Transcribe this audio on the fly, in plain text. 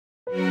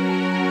All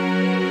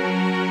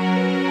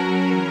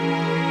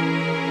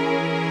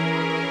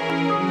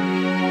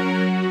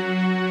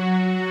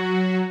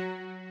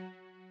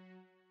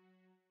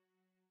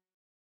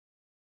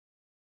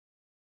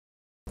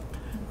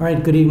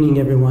right, good evening,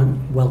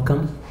 everyone.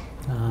 Welcome.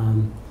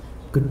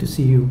 Good to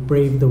see you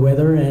brave the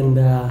weather, and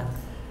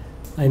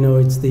I know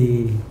it's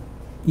the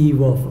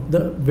eve of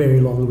the very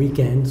long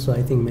weekend, so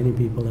I think many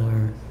people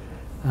are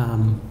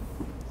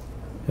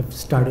have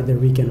started their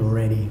weekend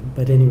already.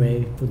 But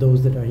anyway, for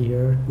those that are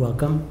here,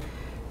 welcome.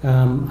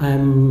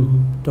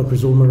 I'm Dr.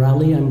 Zulma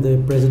Raleigh. I'm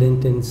the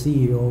President and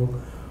CEO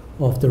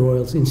of the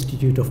Royals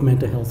Institute of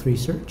Mental Health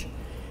Research.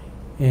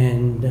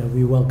 And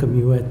we welcome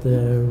you at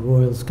the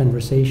Royals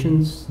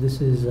Conversations.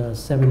 This is a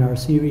seminar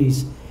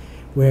series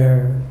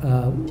where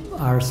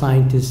our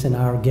scientists and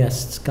our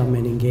guests come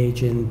and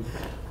engage in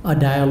a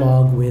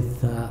dialogue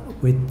with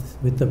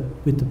the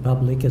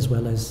public as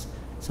well as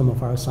some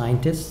of our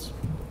scientists.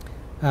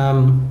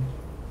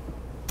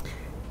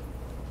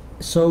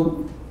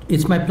 So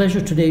it's my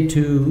pleasure today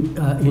to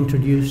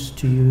introduce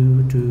to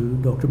you to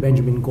Dr.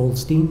 Benjamin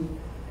Goldstein.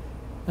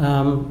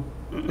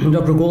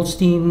 Dr.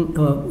 Goldstein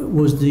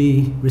was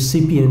the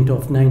recipient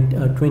of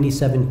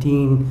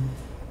 2017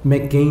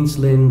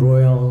 McGainslin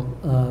Royal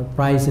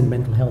Prize in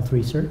Mental Health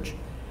Research.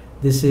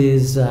 This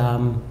is,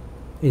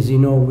 as you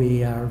know,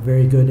 we are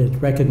very good at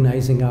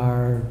recognizing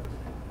our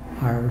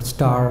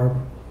star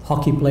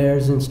hockey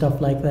players and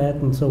stuff like that,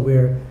 and so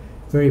we're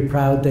very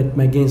proud that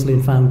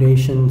McGainslin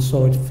Foundation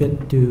saw it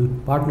fit to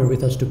partner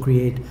with us to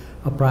create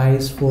a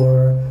prize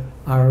for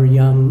our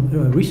young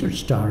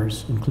research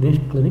stars and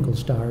clinical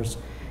stars,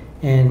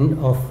 and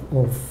of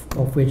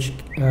which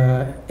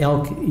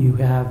elk you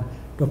have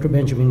Dr.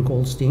 Benjamin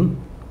Goldstein.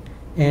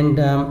 And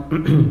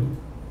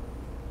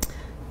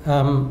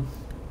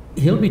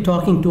he'll be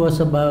talking to us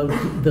about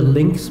the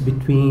links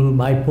between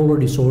bipolar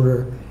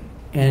disorder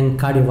and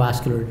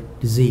cardiovascular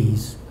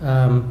disease.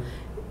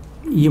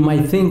 You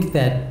might think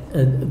that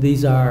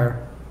these are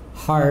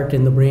heart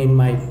and the brain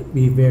might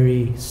be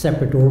very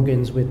separate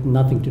organs with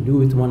nothing to do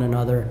with one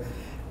another,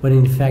 but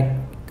in fact,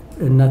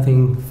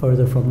 nothing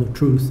further from the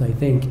truth, I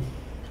think.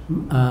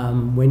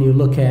 When you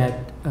look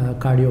at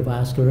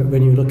cardiovascular,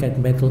 when you look at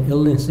mental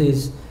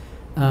illnesses,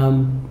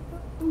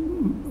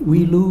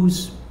 we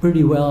lose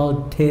pretty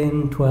well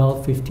 10,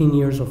 12, 15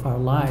 years of our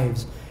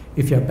lives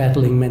if you're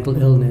battling mental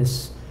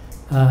illness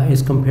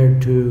as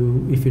compared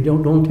to if you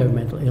don't have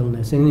mental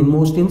illness. And in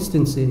most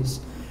instances,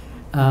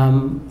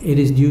 it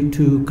is due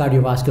to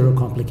cardiovascular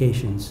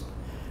complications.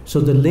 So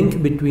the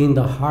link between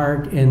the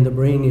heart and the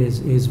brain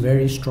is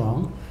very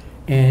strong,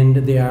 and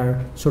they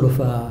are sort of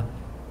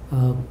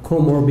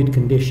comorbid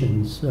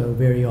conditions.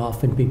 Very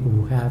often people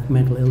who have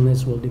mental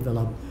illness will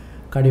develop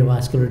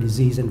cardiovascular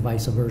disease and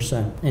vice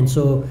versa. And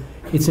so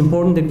it's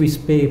important that we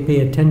pay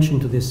attention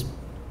to this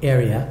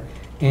area,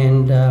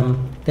 and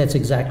that's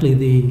exactly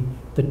the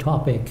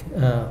topic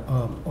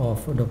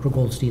of Dr.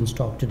 Goldstein's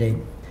talk today.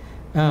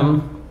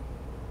 So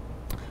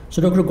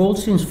Dr.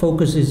 Goldstein's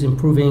focus is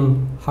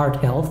improving heart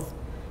health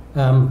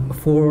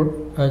for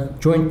a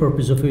joint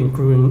purpose of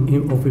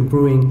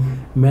improving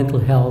mental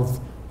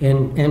health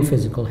and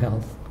physical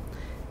health.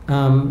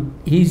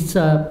 He's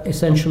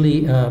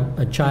essentially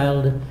a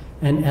child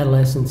and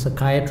adolescent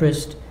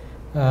psychiatrist,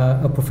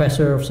 a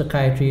professor of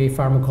psychiatry,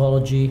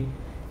 pharmacology.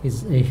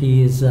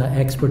 He is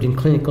expert in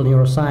clinical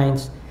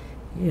neuroscience.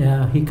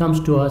 He comes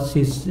to us,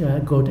 he's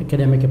got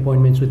academic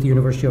appointments with the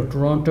University of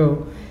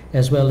Toronto,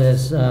 as well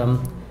as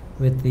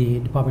with the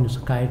Department of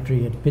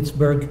Psychiatry at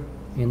Pittsburgh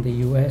in the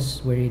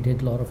US, where he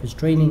did a lot of his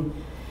training.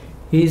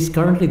 He's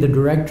currently the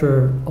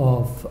director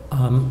of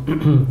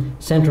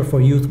Center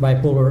for Youth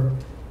Bipolar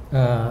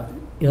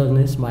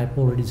Illness,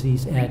 Bipolar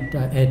Disease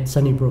at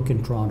Sunnybrook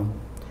in Toronto.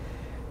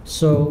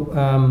 So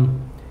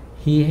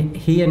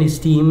he and his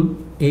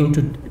team aim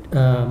to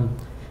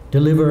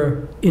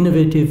deliver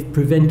innovative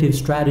preventive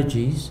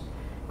strategies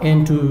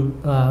and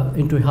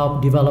to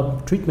help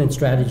develop treatment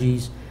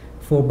strategies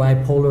for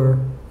bipolar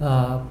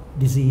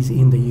disease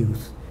in the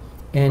youth,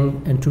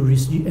 and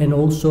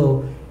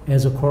also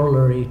as a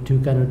corollary to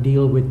kind of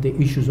deal with the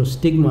issues of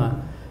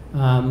stigma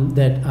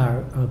that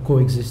are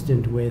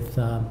coexistent with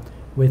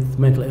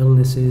mental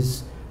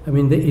illnesses. I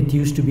mean, it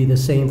used to be the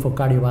same for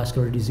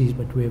cardiovascular disease,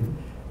 but we've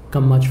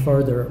come much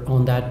further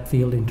on that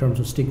field in terms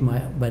of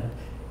stigma, but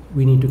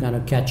we need to kind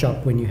of catch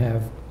up when you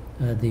have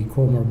the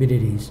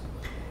comorbidities.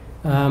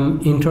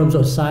 In terms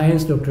of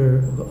science,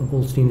 Dr.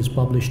 Goldstein has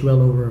published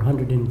well over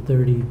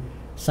 130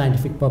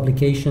 scientific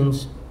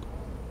publications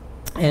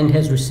and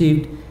has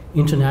received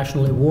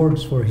international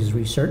awards for his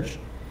research.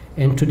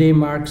 And today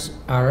marks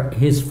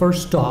his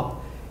first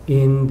stop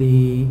in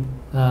the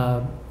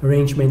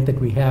arrangement that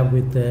we have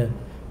with the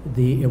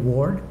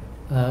award,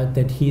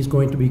 that he's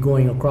going to be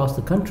going across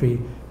the country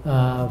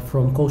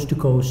from coast to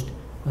coast,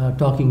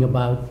 talking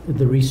about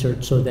the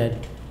research so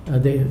that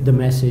the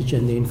message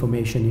and the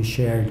information is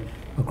shared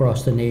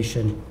across the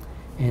nation.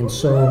 And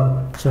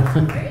so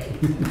thank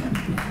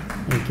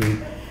you.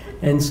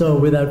 And so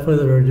without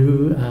further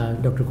ado,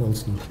 Dr.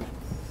 Goldstein.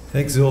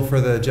 Thanks, Zul, for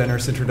the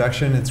generous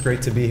introduction. It's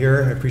great to be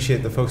here. I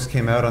appreciate the folks who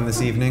came out on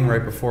this evening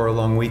right before a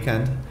long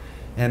weekend.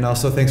 And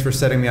also thanks for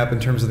setting me up in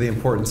terms of the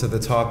importance of the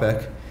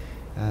topic.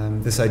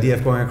 This idea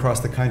of going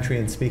across the country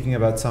and speaking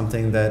about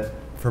something that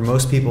for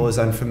most people is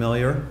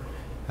unfamiliar,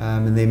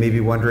 and they may be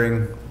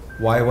wondering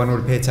why one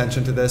would pay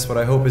attention to this. What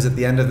I hope is at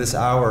the end of this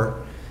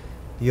hour,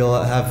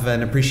 you'll have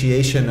an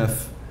appreciation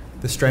of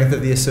the strength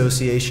of the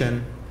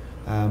association,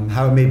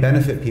 how it may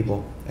benefit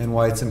people, and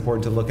why it's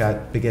important to look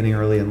at beginning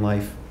early in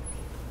life.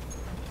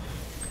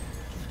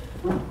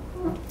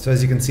 So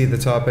as you can see, the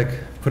topic,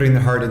 putting the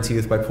heart into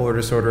youth bipolar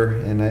disorder,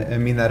 and I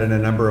mean that in a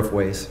number of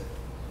ways.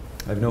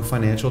 I have no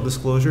financial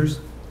disclosures.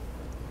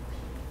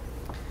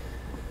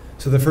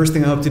 So the first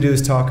thing I hope to do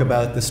is talk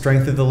about the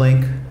strength of the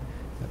link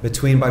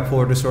between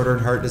bipolar disorder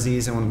and heart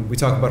disease. And when we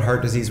talk about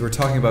heart disease, we're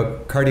talking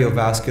about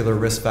cardiovascular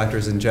risk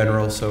factors in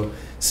general, so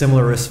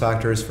similar risk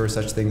factors for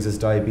such things as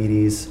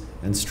diabetes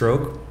and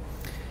stroke.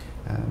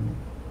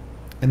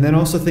 And then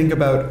also think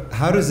about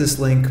how does this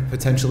link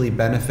potentially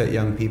benefit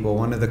young people?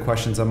 One of the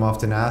questions I'm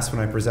often asked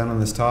when I present on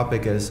this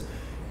topic is,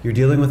 you're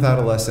dealing with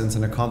adolescents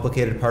in a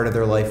complicated part of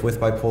their life with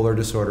bipolar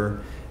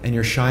disorder, and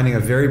you're shining a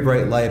very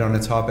bright light on a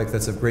topic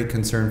that's of great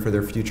concern for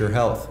their future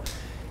health.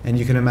 And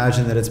you can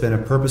imagine that it's been a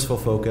purposeful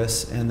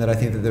focus, and that I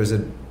think that there's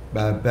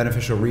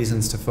beneficial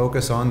reasons to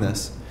focus on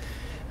this.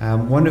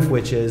 One of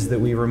which is that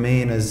we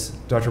remain, as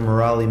Dr.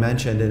 Morali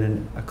mentioned,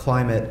 in a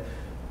climate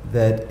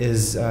that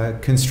is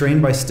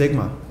constrained by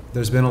stigma.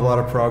 There's been a lot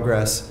of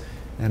progress,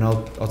 and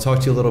I'll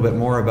talk to you a little bit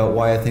more about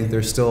why I think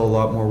there's still a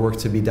lot more work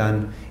to be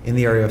done in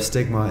the area of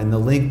stigma, and the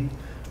link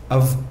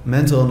of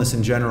mental illness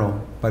in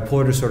general,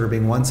 bipolar disorder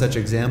being one such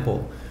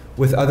example,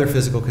 with other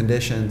physical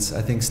conditions,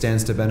 I think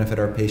stands to benefit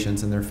our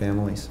patients and their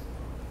families.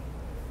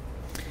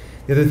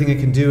 The other thing it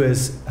can do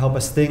is help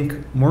us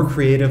think more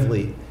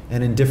creatively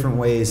and in different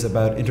ways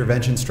about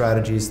intervention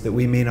strategies that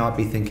we may not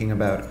be thinking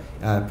about,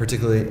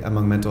 particularly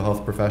among mental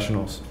health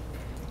professionals.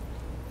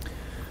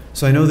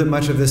 So I know that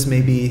much of this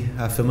may be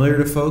familiar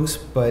to folks,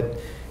 but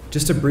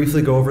just to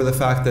briefly go over the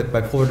fact that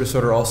bipolar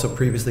disorder, also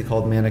previously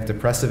called manic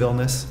depressive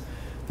illness,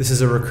 this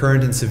is a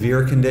recurrent and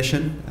severe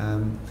condition.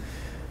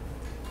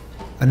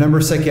 A number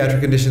of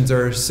psychiatric conditions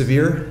are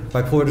severe.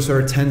 Bipolar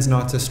disorder tends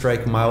not to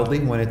strike mildly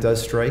when it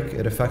does strike.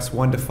 It affects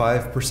 1 to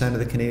 5% of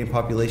the Canadian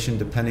population,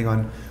 depending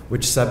on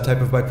which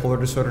subtype of bipolar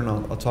disorder, and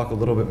I'll talk a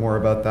little bit more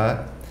about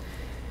that.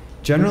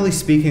 Generally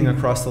speaking,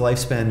 across the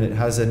lifespan, it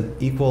has an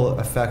equal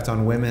effect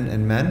on women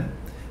and men.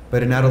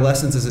 But in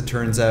adolescence, as it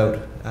turns out,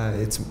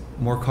 it's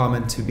more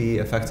common to be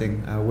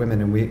affecting women,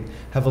 and we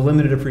have a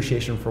limited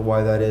appreciation for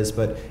why that is,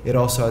 but it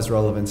also has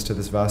relevance to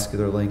this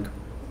vascular link.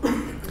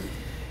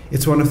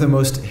 It's one of the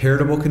most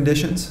heritable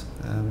conditions,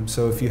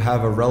 so if you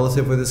have a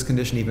relative with this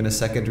condition, even a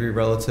secondary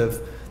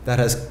relative, that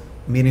has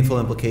meaningful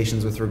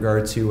implications with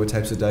regard to what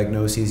types of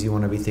diagnoses you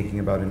want to be thinking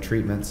about in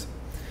treatments.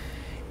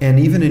 And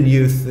even in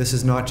youth, this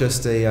is not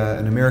just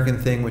an American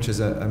thing, which is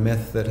a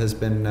myth that has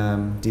been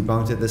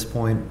debunked at this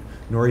point,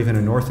 nor even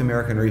a North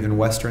American or even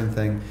Western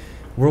thing.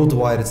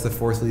 Worldwide, it's the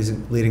fourth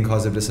leading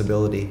cause of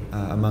disability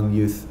among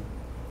youth.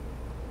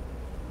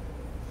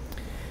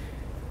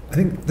 I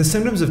think the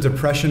symptoms of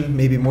depression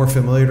may be more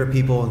familiar to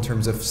people in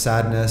terms of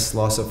sadness,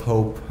 loss of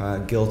hope,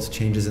 guilt,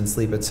 changes in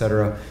sleep,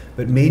 etc.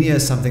 But mania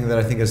is something that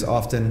I think is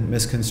often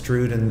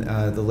misconstrued in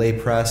the lay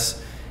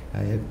press,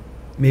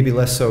 maybe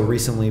less so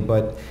recently,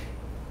 but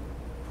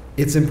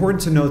it's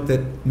important to note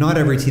that not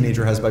every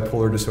teenager has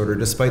bipolar disorder,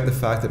 despite the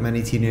fact that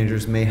many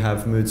teenagers may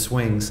have mood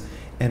swings.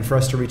 And for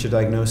us to reach a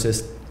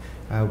diagnosis,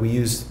 we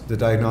use the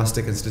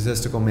Diagnostic and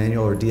Statistical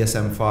Manual, or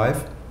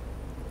DSM-5.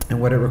 And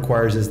what it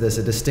requires is this: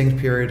 a distinct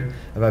period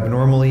of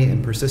abnormally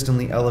and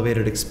persistently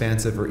elevated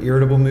expansive or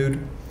irritable mood,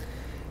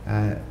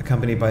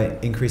 accompanied by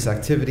increased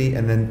activity,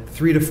 and then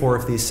 3 to 4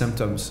 of these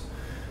symptoms.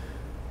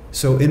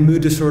 So in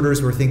mood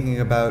disorders, we're thinking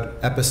about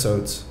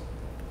episodes.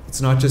 It's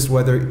not just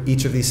whether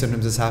each of these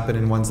symptoms has happened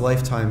in one's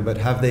lifetime, but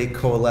have they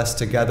coalesced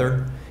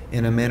together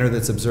in a manner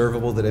that's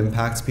observable, that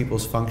impacts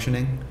people's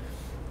functioning,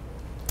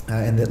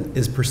 and that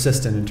is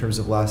persistent in terms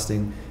of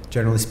lasting,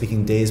 generally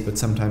speaking, days, but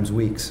sometimes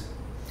weeks.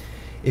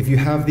 If you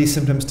have these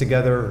symptoms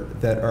together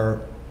that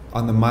are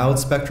on the mild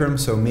spectrum,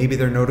 so maybe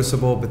they're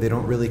noticeable, but they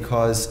don't really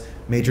cause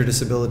major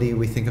disability,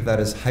 we think of that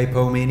as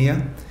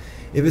hypomania.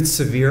 If it's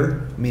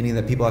severe, meaning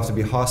that people have to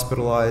be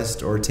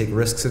hospitalized or take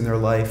risks in their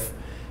life,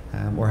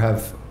 or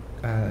have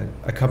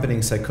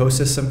accompanying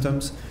psychosis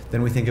symptoms,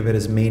 then we think of it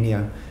as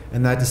mania.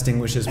 And that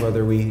distinguishes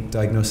whether we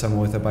diagnose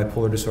someone with a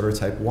bipolar disorder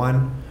type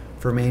 1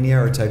 for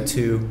mania or type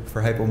 2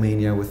 for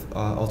hypomania with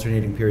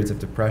alternating periods of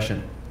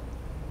depression.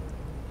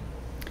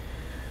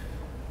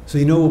 So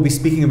you know we'll be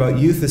speaking about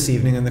youth this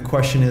evening, and the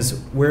question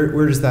is,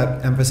 where does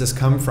that emphasis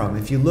come from?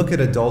 If you look at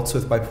adults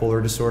with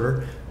bipolar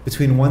disorder,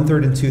 between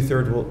 1/3 and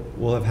 2/3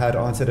 will have had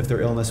onset of their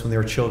illness when they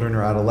were children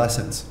or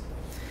adolescents.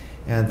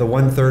 And the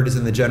 1/3 is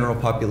in the general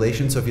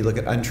population, so if you look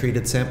at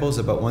untreated samples,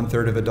 about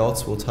 1/3 of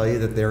adults will tell you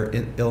that their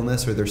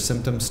illness or their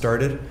symptoms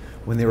started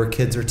when they were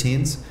kids or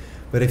teens.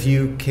 But if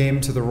you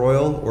came to the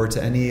Royal or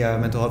to any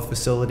mental health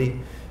facility,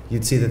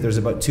 you'd see that there's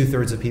about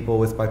 2/3 of people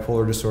with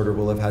bipolar disorder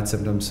will have had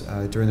symptoms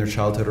during their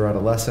childhood or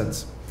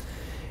adolescence.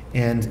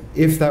 And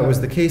if that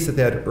was the case, that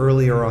they had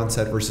earlier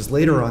onset versus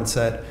later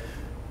onset,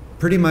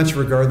 pretty much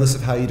regardless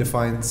of how you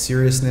define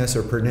seriousness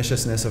or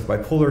perniciousness of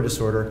bipolar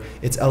disorder,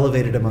 it's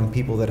elevated among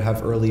people that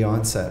have early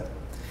onset.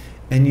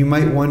 And you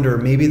might wonder,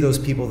 maybe those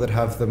people that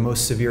have the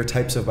most severe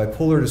types of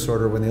bipolar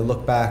disorder, when they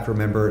look back,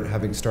 remember it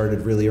having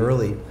started really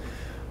early.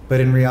 But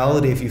in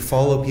reality, if you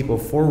follow people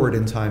forward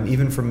in time,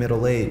 even from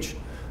middle age,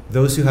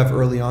 those who have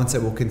early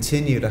onset will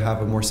continue to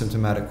have a more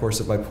symptomatic course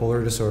of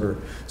bipolar disorder.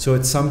 So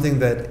it's something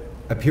that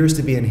appears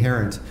to be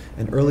inherent,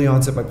 and early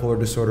onset bipolar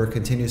disorder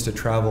continues to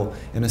travel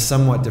in a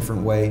somewhat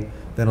different way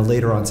than a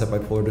later onset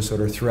bipolar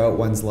disorder throughout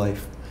one's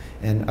life.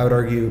 And I would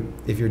argue,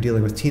 if you're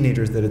dealing with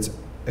teenagers, that it's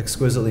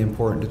exquisitely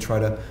important to try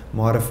to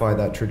modify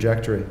that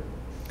trajectory.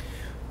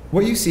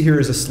 What you see here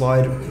is a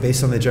slide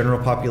based on the general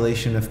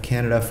population of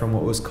Canada from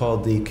what was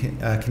called the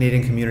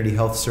Canadian Community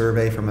Health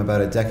Survey from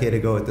about a decade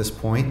ago at this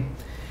point.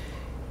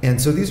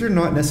 And so these are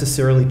not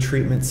necessarily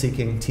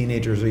treatment-seeking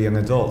teenagers or young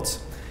adults.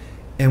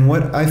 And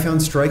what I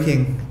found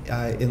striking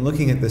in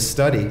looking at this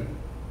study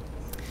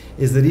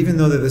is that even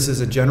though that this is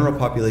a general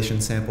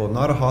population sample,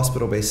 not a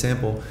hospital-based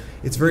sample,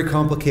 it's very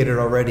complicated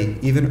already,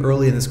 even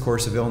early in this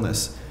course of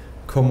illness.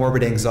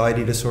 Comorbid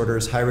anxiety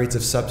disorders, high rates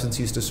of substance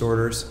use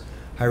disorders,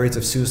 high rates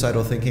of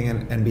suicidal thinking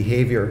and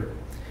behavior.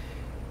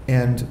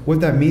 And what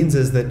that means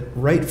is that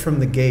right from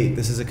the gate,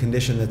 this is a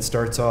condition that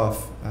starts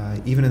off,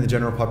 even in the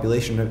general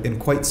population, in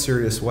quite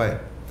serious way.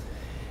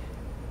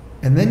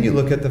 And then you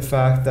look at the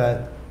fact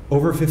that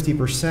over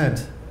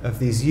 50% of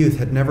these youth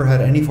had never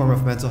had any form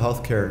of mental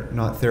health care,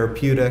 not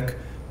therapeutic,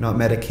 not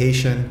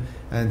medication,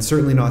 and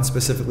certainly not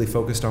specifically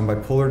focused on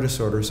bipolar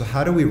disorder. So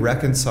how do we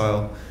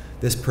reconcile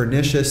this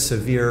pernicious,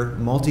 severe,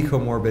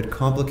 multi-comorbid,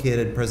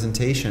 complicated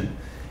presentation,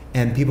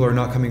 and people are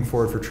not coming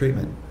forward for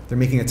treatment? They're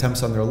making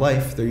attempts on their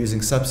life, they're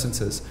using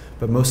substances,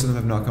 but most of them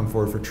have not come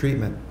forward for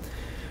treatment.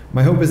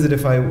 My hope is that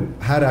if I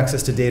had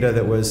access to data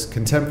that was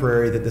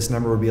contemporary, that this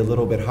number would be a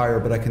little bit higher,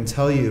 but I can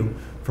tell you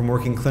from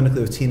working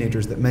clinically with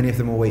teenagers that many of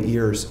them will wait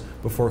years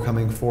before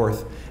coming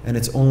forth, and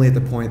it's only at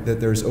the point that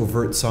there's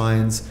overt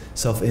signs,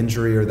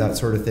 self-injury or that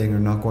sort of thing, or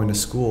not going to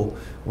school,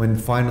 when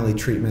finally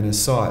treatment is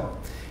sought.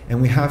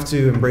 And we have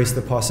to embrace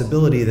the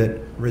possibility that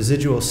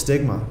residual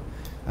stigma,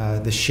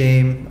 the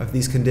shame of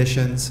these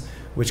conditions,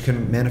 which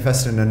can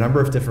manifest in a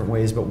number of different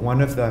ways, but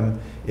one of them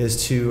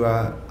is to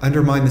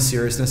undermine the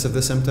seriousness of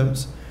the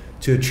symptoms,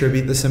 to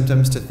attribute the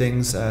symptoms to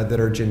things that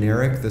are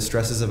generic, the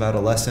stresses of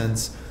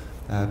adolescence,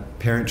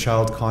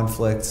 parent-child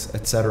conflicts,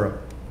 etc.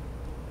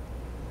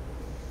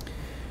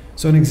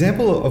 So an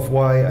example of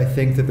why I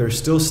think that there's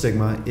still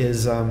stigma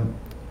is, and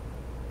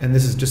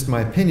this is just my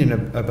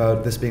opinion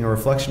about this being a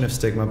reflection of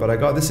stigma, but I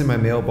got this in my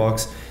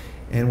mailbox,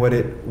 and what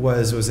it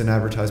was an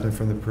advertisement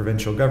from the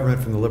provincial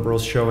government, from the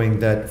Liberals, showing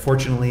that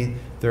fortunately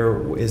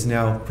there is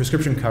now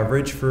prescription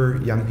coverage for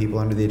young people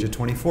under the age of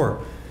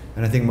 24.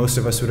 And I think most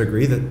of us would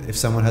agree that if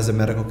someone has a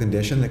medical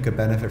condition that could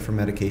benefit from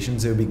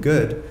medications, it would be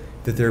good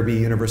that there be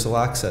universal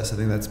access. I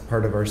think that's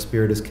part of our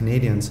spirit as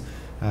Canadians,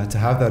 to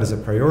have that as a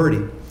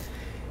priority.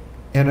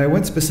 And I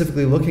went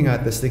specifically looking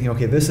at this thinking,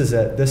 okay, this is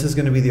it. This is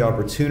going to be the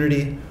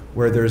opportunity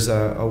where there's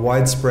a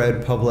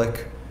widespread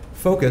public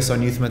focus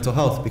on youth mental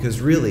health, because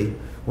really,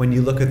 when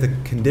you look at the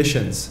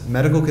conditions,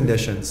 medical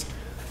conditions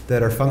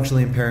that are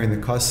functionally impairing,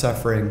 that cause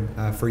suffering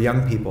for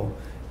young people,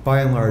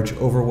 by and large,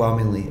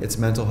 overwhelmingly, it's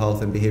mental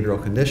health and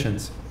behavioral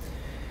conditions.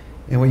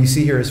 And what you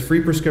see here is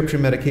free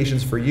prescription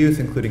medications for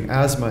youth, including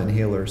asthma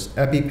inhalers,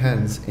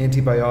 EpiPens,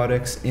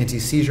 antibiotics,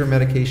 anti-seizure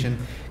medication,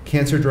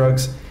 cancer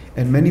drugs,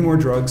 and many more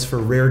drugs for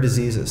rare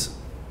diseases.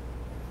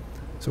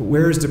 So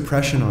where is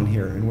depression on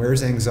here? And where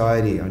is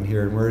anxiety on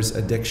here? And where is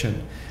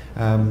addiction?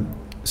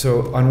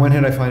 So on one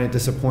hand, I find it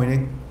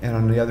disappointing, and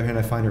on the other hand,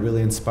 I find it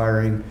really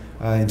inspiring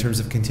in terms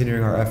of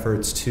continuing our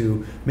efforts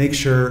to make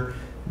sure,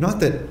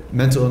 not that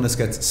mental illness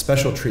gets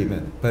special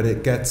treatment, but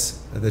it gets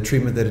the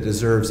treatment that it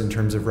deserves in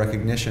terms of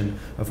recognition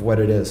of what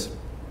it is.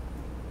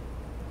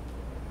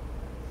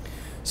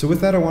 So with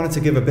that, I wanted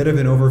to give a bit of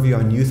an overview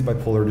on youth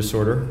bipolar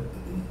disorder.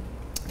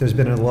 There's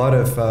been a lot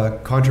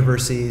of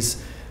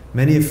controversies,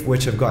 many of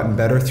which have gotten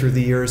better through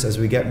the years. As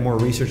we get more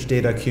research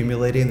data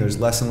accumulating, there's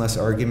less and less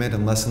argument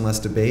and less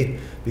debate,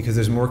 because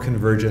there's more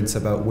convergence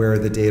about where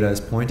the data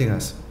is pointing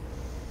us.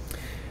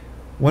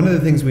 One of the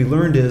things we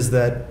learned is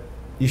that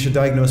you should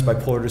diagnose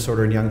bipolar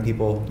disorder in young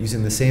people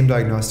using the same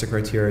diagnostic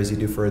criteria as you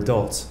do for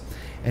adults.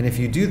 And if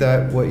you do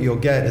that, what you'll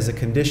get is a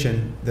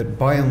condition that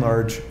by and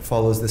large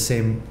follows the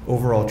same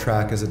overall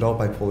track as adult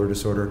bipolar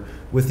disorder,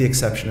 with the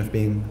exception of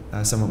being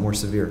somewhat more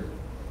severe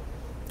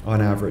on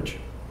average.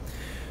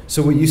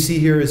 So what you see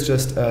here is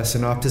just a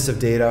synopsis of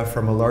data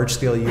from a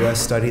large-scale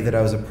US study that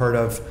I was a part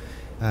of.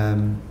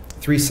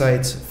 3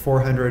 sites,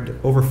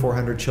 over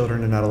 400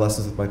 children and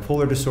adolescents with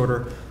bipolar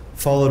disorder,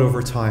 followed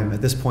over time,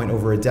 at this point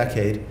over a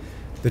decade.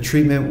 The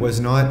treatment was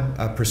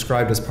not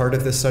prescribed as part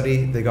of this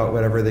study. They got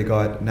whatever they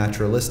got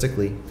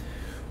naturalistically.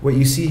 What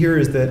you see here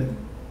is that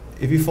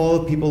if you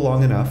follow people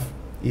long enough,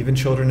 even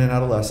children and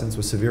adolescents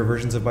with severe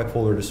versions of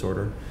bipolar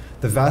disorder,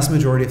 the vast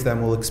majority of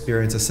them will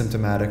experience a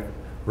symptomatic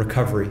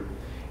recovery.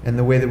 And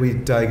the way that we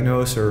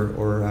diagnose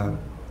or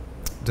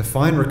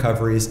define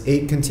recovery is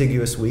 8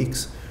 contiguous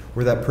weeks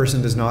where that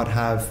person does not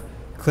have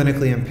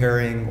clinically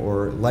impairing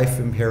or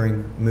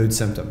life-impairing mood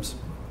symptoms.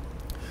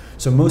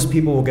 So most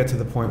people will get to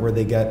the point where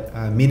they get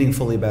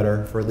meaningfully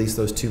better for at least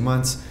those 2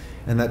 months,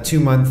 and that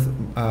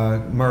 2-month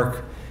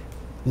mark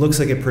looks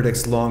like it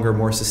predicts longer,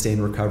 more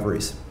sustained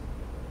recoveries.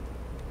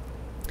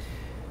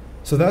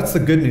 So that's the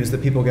good news,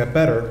 that people get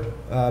better,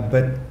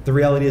 but the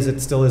reality is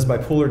it still is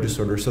bipolar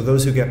disorder. So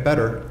those who get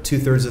better,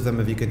 2/3 of them,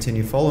 if you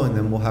continue following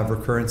them, will have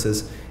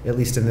recurrences, at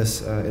least in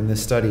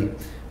this study.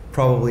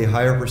 Probably a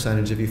higher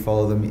percentage if you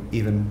follow them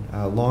even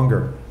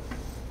longer.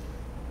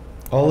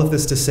 All of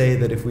this to say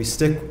that if we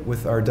stick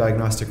with our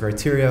diagnostic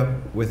criteria,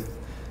 with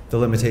the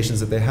limitations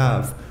that they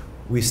have,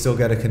 we still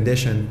get a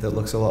condition that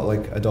looks a lot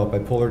like adult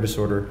bipolar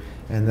disorder,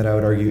 and that I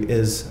would argue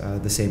is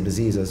the same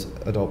disease as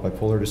adult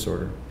bipolar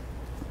disorder.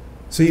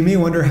 So you may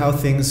wonder how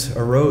things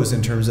arose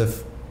in terms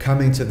of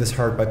coming to this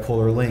heart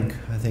bipolar link.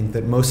 I think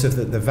that most of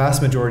the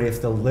vast majority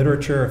of the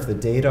literature, of the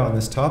data on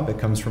this topic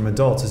comes from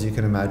adults, as you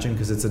can imagine,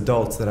 because it's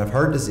adults that have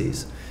heart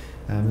disease.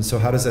 So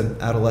how does an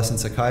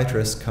adolescent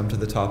psychiatrist come to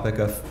the topic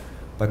of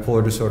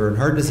bipolar disorder and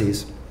heart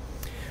disease?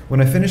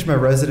 When I finished my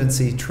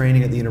residency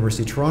training at the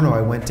University of Toronto,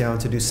 I went down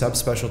to do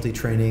subspecialty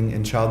training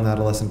in child and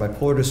adolescent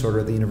bipolar disorder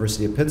at the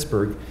University of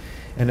Pittsburgh.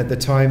 And at the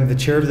time, the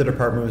chair of the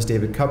department was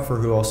David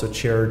Kupfer, who also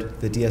chaired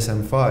the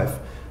DSM-5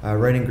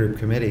 writing group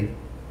committee.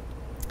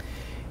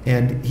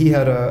 And he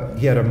had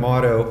a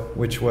motto,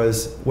 which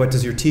was, "What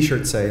does your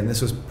T-shirt say?" And this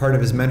was part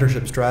of his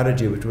mentorship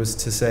strategy, which was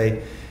to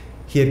say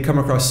he had come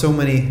across so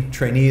many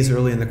trainees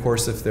early in the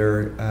course of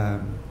their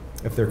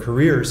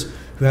careers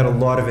who had a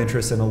lot of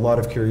interest and a lot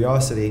of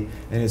curiosity,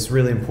 and it's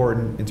really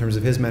important in terms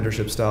of his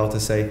mentorship style to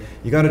say,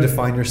 you got to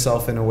define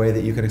yourself in a way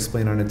that you can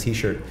explain on a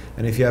T-shirt,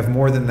 and if you have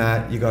more than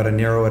that, you got to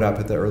narrow it up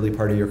at the early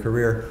part of your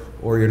career,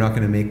 or you're not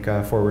going to make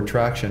forward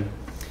traction.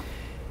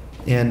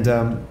 And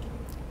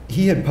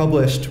he had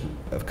published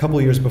a couple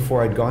of years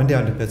before I'd gone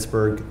down to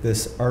Pittsburgh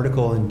this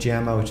article in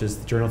JAMA, which is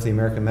the Journal of the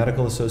American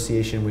Medical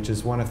Association, which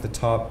is one of the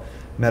top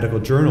medical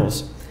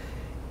journals.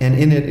 And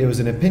in it, it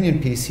was an opinion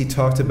piece. He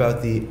talked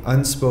about the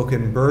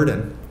unspoken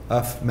burden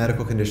of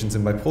medical conditions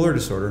in bipolar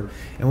disorder.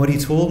 And what he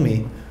told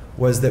me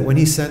was that when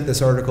he sent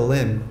this article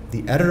in,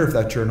 the editor of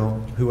that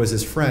journal, who was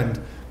his friend,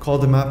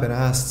 called him up and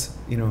asked,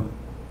 you know,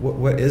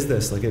 what is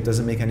this? Like, it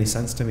doesn't make any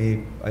sense to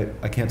me.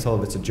 I can't tell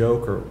if it's a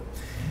joke or...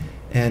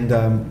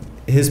 And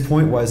his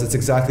point was it's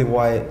exactly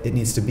why it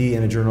needs to be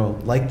in a journal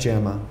like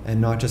JAMA and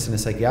not just in a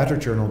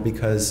psychiatric journal,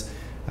 because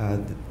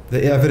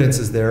the evidence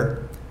is there.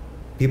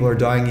 People are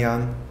dying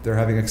young, they're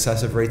having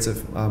excessive rates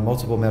of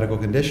multiple medical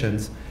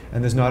conditions,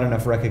 and there's not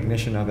enough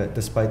recognition of it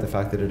despite the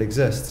fact that it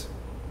exists.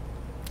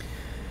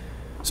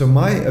 So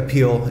my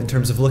appeal in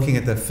terms of looking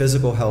at the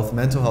physical health,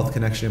 mental health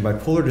connection in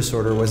bipolar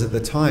disorder was, at the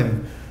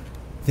time,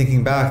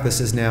 thinking back, this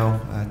is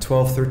now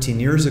 12, 13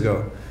 years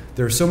ago,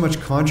 there was so much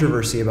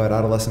controversy about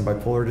adolescent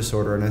bipolar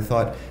disorder, and I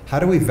thought, how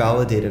do we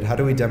validate it? How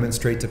do we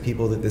demonstrate to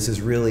people that this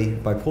is really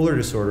bipolar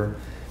disorder?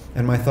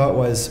 And my thought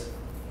was,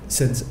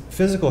 since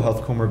physical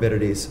health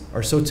comorbidities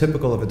are so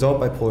typical of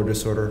adult bipolar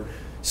disorder,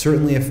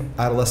 certainly if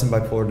adolescent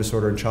bipolar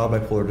disorder and child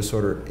bipolar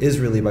disorder is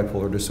really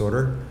bipolar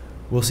disorder,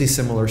 we'll see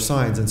similar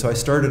signs. And so I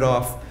started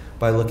off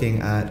by looking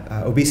at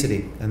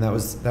obesity, and that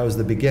was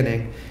the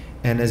beginning.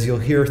 And as you'll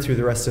hear through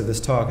the rest of this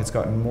talk, it's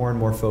gotten more and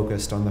more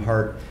focused on the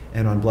heart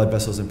and on blood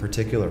vessels in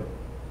particular.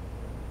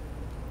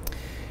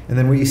 And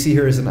then what you see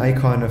here is an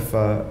icon of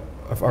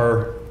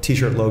our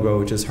T-shirt logo,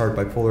 which is heart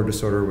bipolar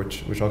disorder,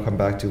 which I'll come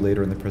back to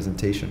later in the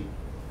presentation.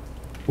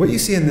 What you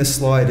see in this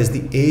slide is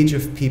the age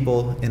of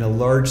people in a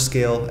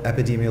large-scale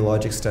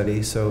epidemiologic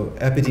study. So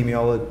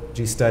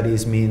epidemiology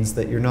studies means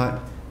that you're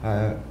not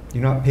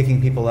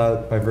picking people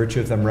out by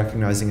virtue of them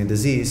recognizing a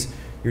disease.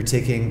 You're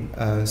taking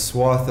a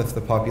swath of the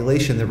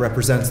population that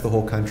represents the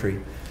whole country.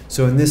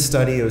 So in this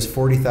study, it was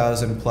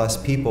 40,000 plus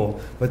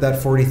people, but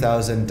that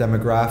 40,000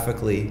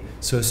 demographically,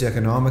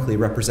 socioeconomically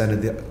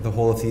represented the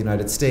whole of the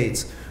United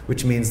States,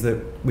 which means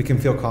that we can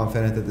feel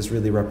confident that this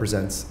really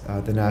represents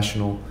the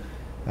national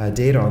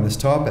data on this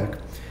topic.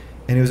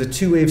 And it was a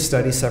two-wave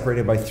study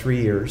separated by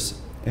 3 years.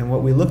 And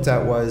what we looked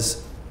at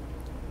was,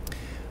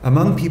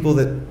 among people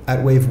that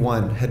at wave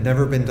 1 had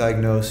never been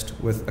diagnosed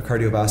with a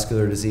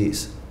cardiovascular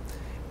disease,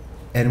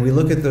 and we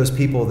look at those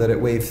people that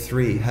at wave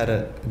 3 had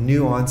a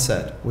new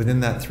onset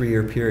within that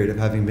 3-year period of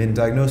having been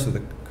diagnosed with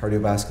a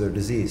cardiovascular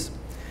disease.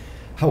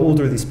 How old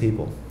are these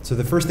people? So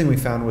the first thing we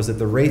found was that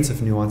the rates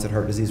of new onset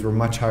heart disease were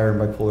much higher in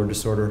bipolar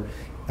disorder,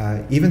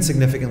 even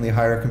significantly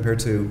higher compared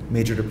to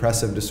major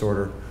depressive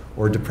disorder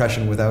or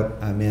depression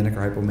without manic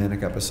or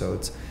hypomanic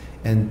episodes,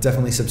 and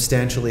definitely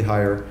substantially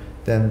higher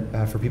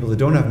than for people that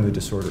don't have mood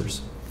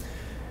disorders.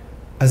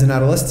 As an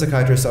adolescent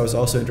psychiatrist, I was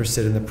also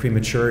interested in the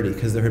prematurity,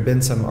 because there had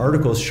been some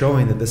articles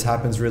showing that this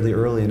happens really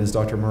early, and as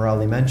Dr.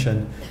 Morali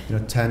mentioned,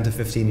 10 to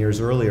 15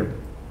 years earlier.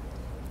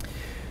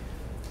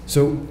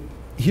 So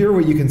here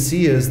what you can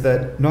see is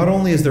that not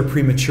only is there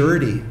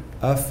prematurity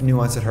of new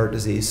onset heart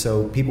disease,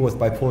 so people with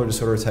bipolar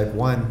disorder type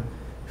 1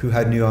 who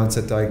had new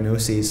onset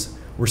diagnoses,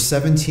 were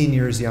 17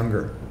 years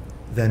younger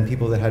than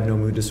people that had no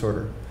mood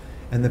disorder.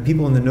 And the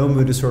people in the no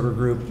mood disorder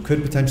group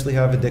could potentially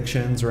have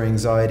addictions or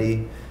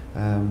anxiety,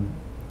 and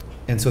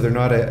so they're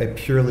not a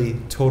purely,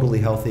 totally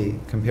healthy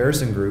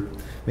comparison group.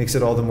 Makes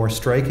it all the more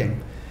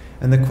striking.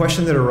 And the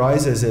question that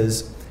arises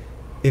is,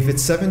 if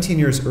it's 17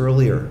 years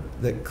earlier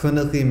that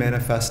clinically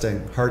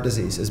manifesting heart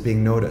disease is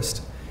being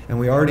noticed, and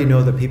we already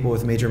know that people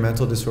with major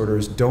mental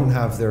disorders don't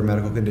have their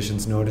medical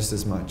conditions noticed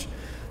as much,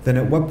 then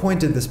at what point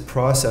did this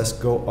process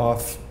go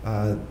off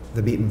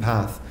the beaten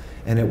path?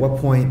 And at what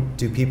point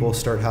do people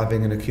start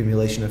having an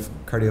accumulation of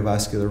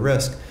cardiovascular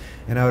risk?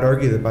 And I would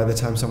argue that by the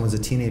time someone's a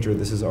teenager,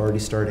 this is already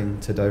starting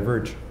to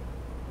diverge.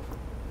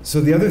 So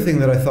the other thing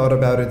that I thought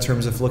about in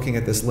terms of looking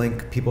at this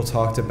link, people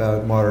talked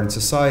about modern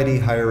society,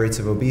 higher rates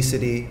of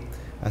obesity,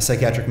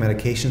 psychiatric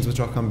medications, which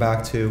I'll come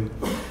back to.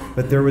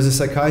 But there was a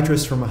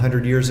psychiatrist from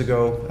 100 years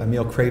ago,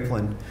 Emil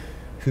Kraepelin,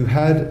 who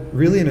had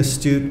really an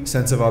astute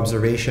sense of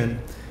observation.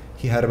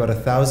 He had about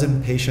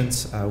 1,000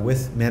 patients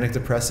with manic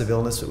depressive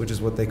illness, which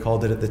is what they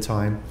called it at the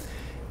time.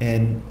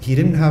 And he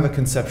didn't have a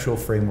conceptual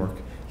framework.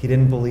 He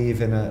didn't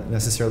believe in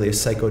necessarily a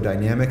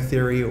psychodynamic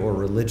theory or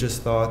religious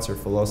thoughts or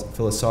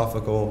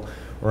philosophical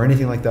or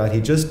anything like that.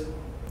 He just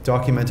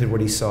documented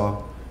what he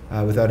saw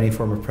without any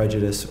form of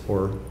prejudice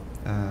or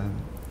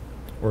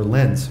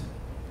lens.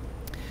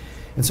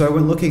 And so I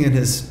went looking in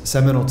his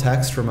seminal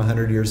text from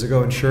 100 years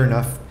ago, and sure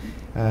enough,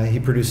 he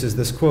produces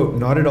this quote: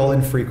 "Not at all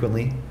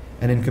infrequently,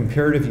 and in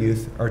comparative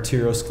youth,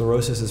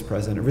 arteriosclerosis is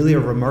present." Really a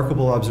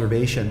remarkable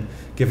observation,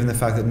 given the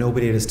fact that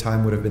nobody at his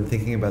time would have been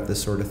thinking about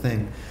this sort of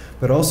thing,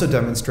 but also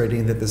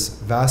demonstrating that this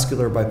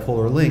vascular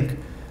bipolar link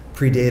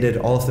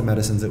predated all of the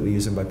medicines that we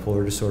use in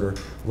bipolar disorder,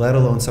 let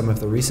alone some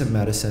of the recent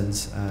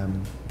medicines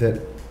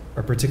that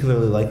are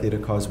particularly likely to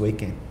cause weight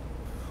gain.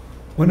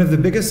 One of the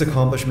biggest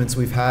accomplishments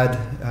we've had,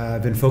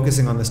 I've been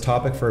focusing on this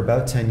topic for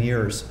about 10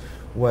 years,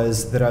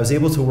 was that I was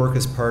able to work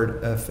as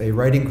part of a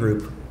writing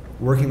group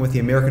working with the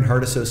American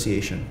Heart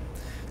Association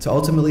to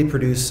ultimately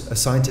produce a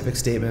scientific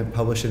statement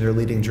published in their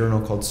leading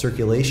journal called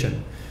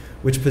Circulation,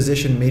 which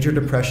positioned major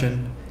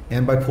depression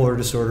and bipolar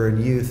disorder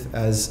in youth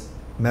as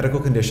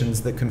medical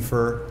conditions that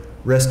confer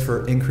risk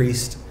for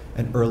increased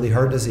and early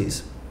heart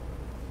disease.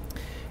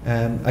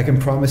 And I can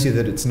promise you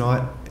that it's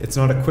not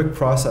a quick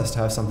process to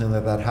have something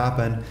like that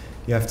happen.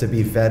 You have to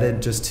be vetted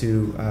just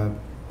to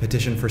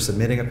petition for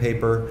submitting a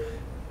paper,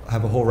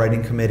 have a whole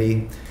writing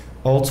committee.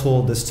 All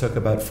told, this took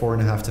about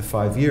 4.5 to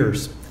 5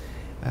 years.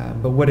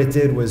 But what it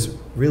did was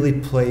really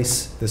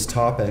place this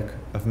topic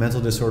of mental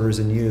disorders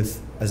in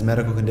youth as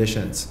medical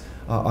conditions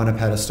on a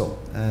pedestal,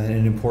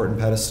 an important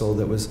pedestal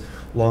that was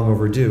long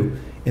overdue.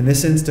 In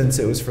this instance,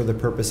 it was for the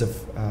purpose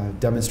of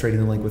demonstrating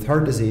the link with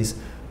heart disease,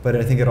 but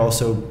I think it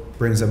also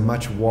brings a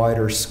much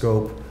wider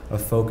scope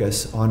of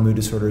focus on mood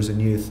disorders in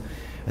youth.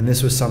 And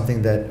this was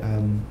something that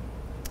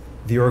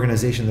the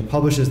organization that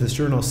publishes this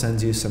journal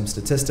sends you some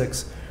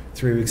statistics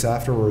 3 weeks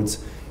afterwards.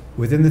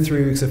 Within the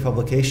 3 weeks of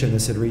publication,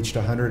 this had reached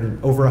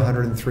over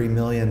 103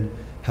 million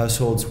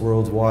households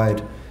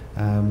worldwide,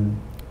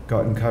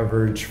 gotten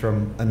coverage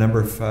from a number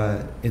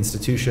of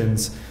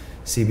institutions,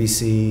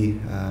 CBC,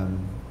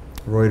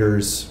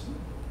 Reuters,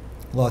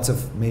 lots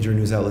of major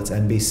news outlets,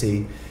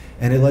 NBC,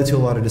 and it led to a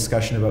lot of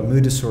discussion about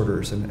mood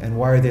disorders and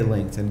why are they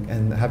linked,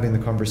 and having the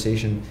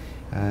conversation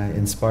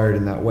inspired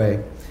in that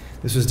way.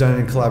 This was done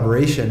in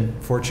collaboration,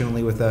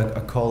 fortunately, with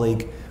a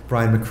colleague,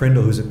 Brian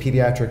McCrindle, who's a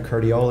pediatric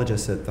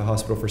cardiologist at the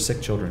Hospital for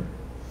Sick Children.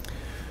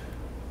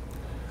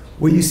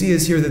 What you see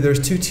is here that there's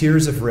 2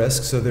 tiers of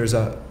risk. So there's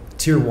a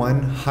tier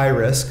 1, high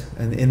risk,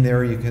 and in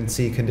there you can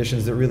see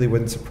conditions that really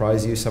wouldn't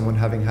surprise you. Someone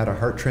having had a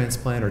heart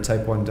transplant or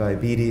type 1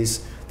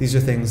 diabetes. These are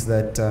things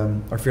that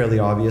are fairly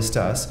obvious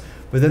to us.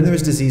 But then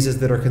there's diseases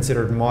that are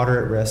considered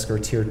moderate risk, or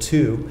tier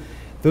 2.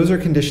 Those are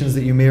conditions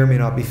that you may or may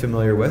not be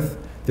familiar with.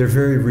 They're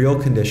very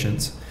real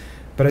conditions.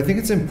 But I think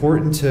it's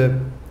important to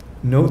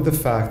note the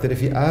fact that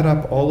if you add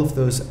up all of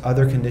those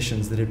other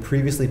conditions that had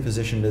previously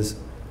positioned as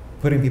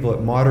putting people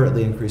at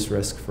moderately increased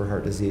risk for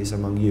heart disease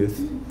among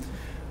youth,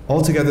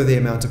 altogether they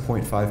amount to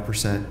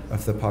 0.5%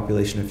 of the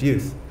population of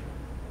youth.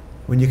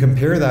 When you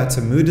compare that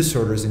to mood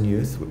disorders in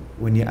youth,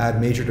 when you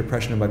add major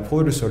depression and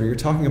bipolar disorder, you're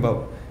talking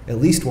about at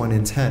least 1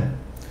 in 10.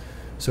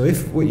 So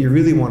if what you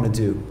really want to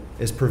do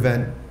is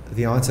prevent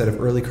the onset of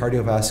early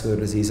cardiovascular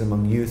disease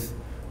among youth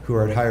who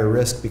are at higher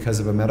risk because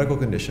of a medical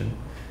condition,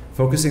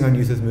 focusing on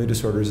youth with mood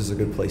disorders is a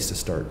good place to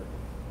start.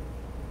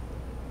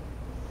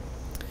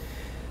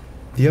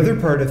 The other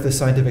part of the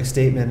scientific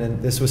statement,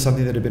 and this was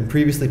something that had been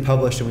previously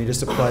published and we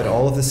just applied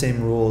all of the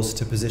same rules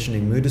to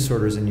positioning mood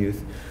disorders in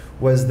youth,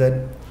 was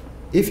that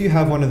if you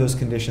have one of those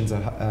conditions,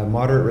 a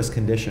moderate risk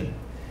condition,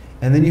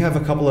 and then you have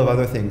a couple of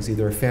other things,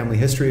 either a family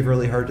history of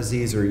early heart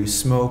disease, or you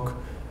smoke,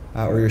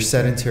 or you're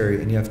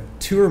sedentary, and you have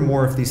 2 or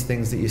more of these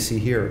things that you see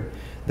here,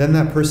 then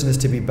that person is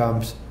to be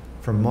bumped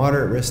from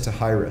moderate risk to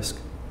high risk.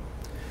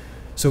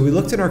 So we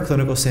looked at our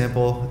clinical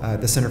sample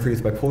at the Center for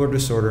Youth Bipolar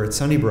Disorder at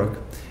Sunnybrook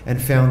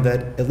and found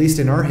that, at least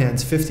in our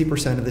hands,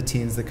 50% of the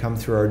teens that come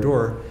through our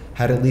door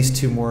had at least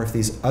 2 more of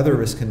these other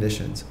risk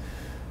conditions.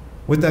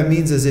 What that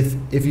means is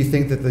if you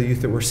think that the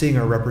youth that we're seeing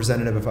are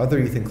representative of other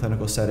youth in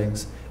clinical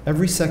settings,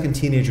 every second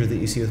teenager that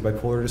you see with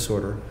bipolar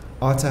disorder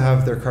ought to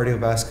have their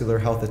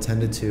cardiovascular health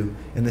attended to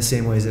in the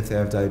same way as if they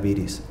have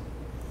diabetes.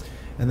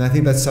 And I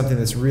think that's something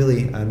that's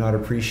really not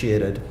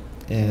appreciated.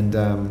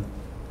 And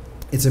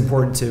it's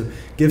important to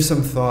give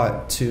some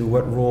thought to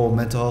what role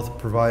mental health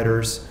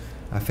providers,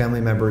 family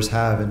members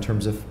have in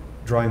terms of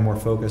drawing more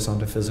focus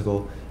onto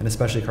physical and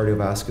especially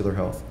cardiovascular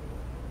health.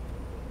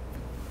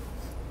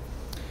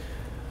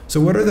 So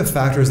what are the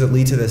factors that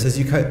lead to this? As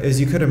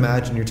you could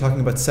imagine, you're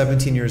talking about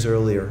 17 years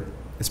earlier.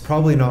 It's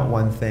probably not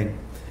one thing.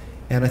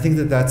 And I think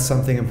that that's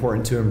something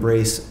important to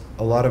embrace.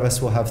 A lot of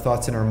us will have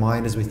thoughts in our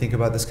mind as we think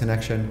about this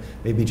connection,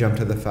 maybe jump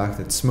to the fact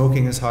that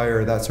smoking is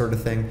higher, that sort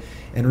of thing.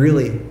 And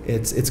really,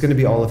 it's going to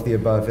be all of the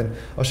above. And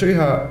I'll show you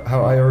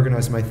how I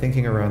organize my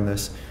thinking around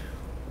this.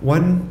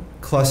 One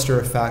cluster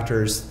of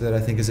factors that I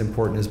think is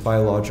important is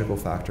biological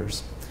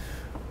factors.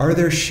 Are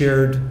there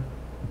shared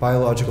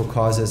biological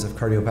causes of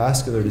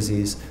cardiovascular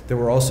disease that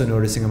we're also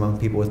noticing among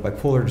people with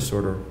bipolar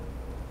disorder?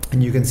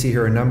 And you can see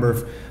here a number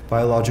of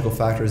biological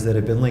factors that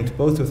have been linked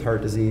both with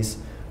heart disease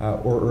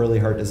or early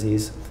heart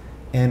disease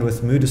and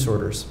with mood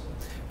disorders,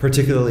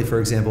 particularly, for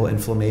example,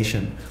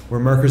 inflammation, where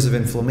markers of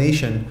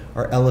inflammation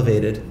are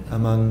elevated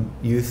among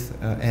youth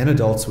and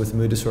adults with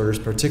mood disorders,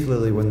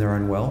 particularly when they're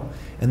unwell,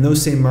 and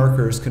those same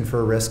markers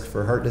confer risk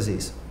for heart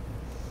disease.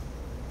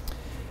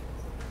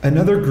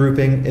 Another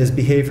grouping is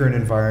behavior and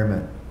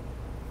environment.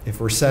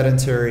 If we're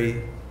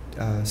sedentary,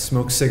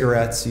 smoke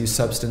cigarettes, use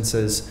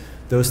substances,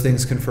 those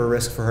things confer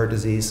risk for heart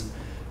disease.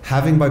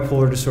 Having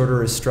bipolar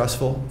disorder is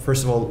stressful.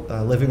 First of all,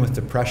 living with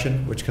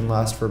depression, which can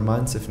last for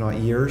months, if not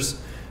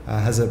years,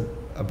 has a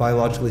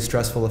biologically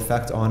stressful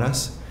effect on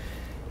us.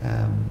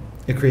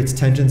 It creates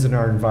tensions in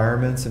our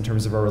environments in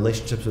terms of our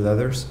relationships with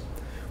others.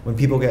 When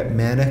people get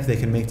manic, they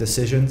can make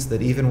decisions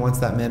that even once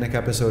that manic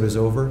episode is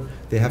over,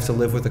 they have to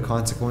live with the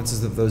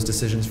consequences of those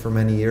decisions for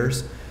many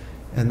years.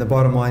 And the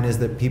bottom line is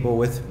that people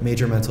with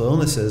major mental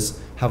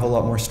illnesses have a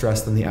lot more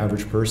stress than the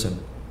average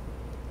person.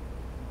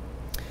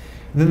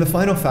 And then the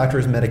final factor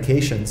is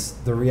medications.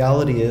 The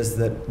reality is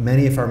that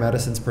many of our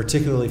medicines,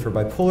 particularly for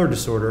bipolar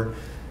disorder,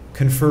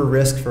 confer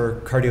risk for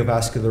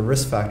cardiovascular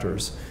risk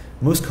factors,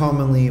 most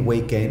commonly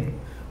weight gain,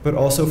 but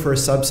also for a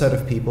subset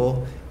of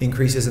people,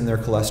 increases in their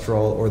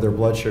cholesterol or their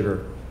blood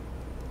sugar.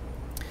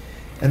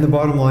 And the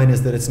bottom line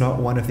is that it's not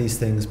one of these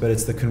things, but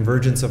it's the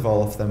convergence of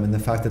all of them and the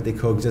fact that they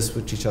coexist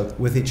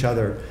with each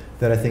other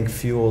that I think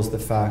fuels the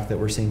fact that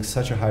we're seeing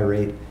such a high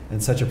rate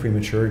and such a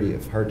prematurity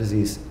of heart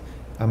disease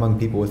among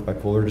people with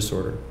bipolar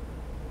disorder.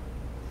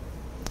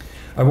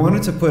 I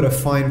wanted to put a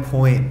fine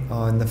point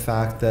on the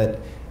fact that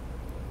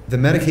the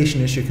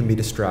medication issue can be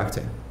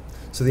distracting.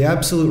 So the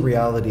absolute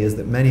reality is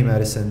that many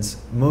medicines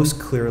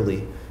most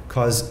clearly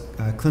cause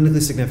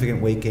clinically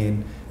significant weight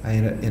gain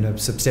in a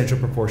substantial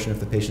proportion of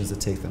the patients that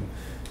take them.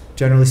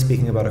 Generally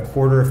speaking, about a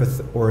quarter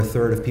or a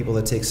third of people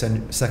that take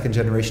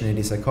second-generation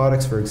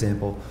antipsychotics, for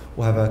example,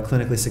 will have a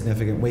clinically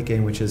significant weight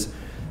gain, which is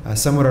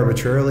somewhat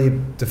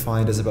arbitrarily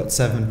defined as about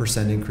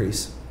 7%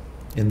 increase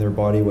in their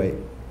body weight.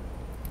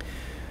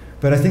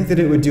 But I think that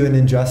it would do an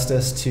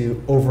injustice to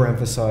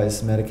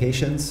overemphasize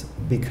medications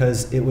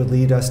because it would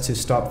lead us to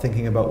stop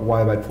thinking about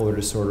why bipolar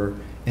disorder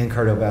and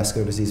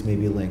cardiovascular disease may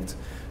be linked.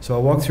 So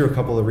I'll walk through a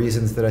couple of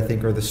reasons that I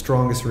think are the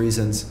strongest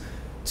reasons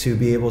to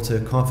be able to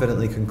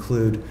confidently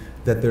conclude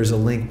that there's a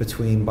link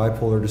between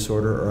bipolar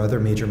disorder or other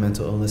major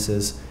mental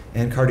illnesses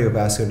and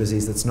cardiovascular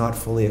disease that's not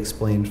fully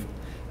explained,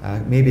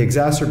 maybe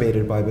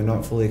exacerbated by, but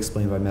not fully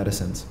explained by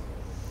medicines.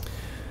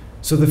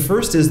 So the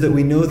first is that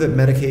we know that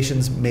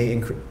medications may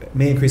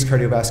increase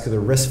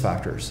cardiovascular risk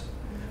factors,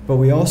 but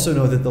we also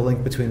know that the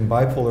link between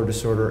bipolar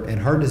disorder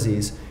and heart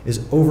disease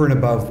is over and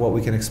above what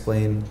we can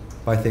explain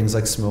by things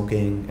like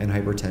smoking and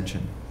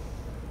hypertension.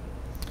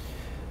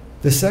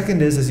 The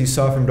second is, as you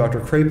saw from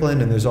Dr.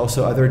 Kraepelin, and there's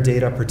also other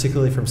data,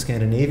 particularly from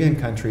Scandinavian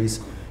countries,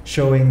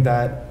 showing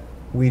that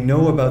we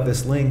know about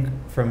this link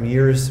from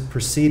years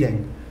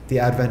preceding the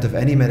advent of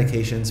any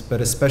medications,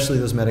 but especially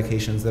those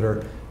medications that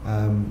are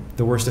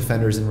the worst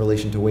offenders in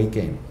relation to weight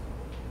gain.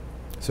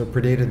 So it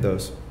predated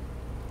those.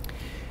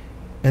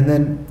 And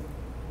then,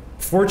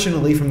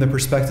 fortunately, from the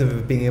perspective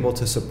of being able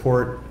to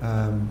support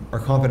our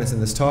confidence in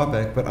this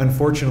topic, but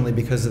unfortunately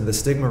because of the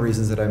stigma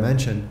reasons that I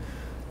mentioned,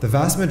 the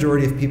vast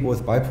majority of people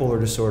with bipolar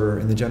disorder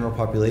in the general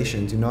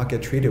population do not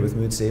get treated with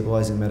mood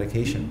stabilizing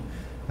medication.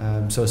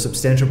 So a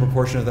substantial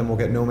proportion of them will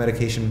get no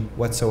medication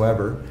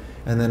whatsoever,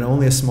 and then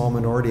only a small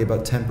minority,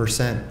 about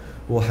 10%,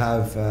 will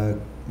have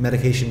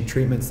medication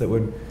treatments that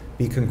would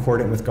be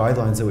concordant with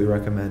guidelines that we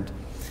recommend.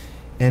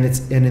 And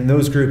in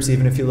those groups,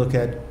 even if you look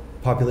at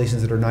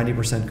populations that are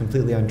 90%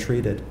 completely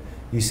untreated,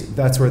 you see,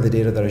 that's where the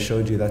data that I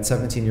showed you, that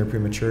 17-year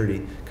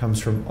prematurity, comes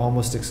from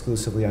almost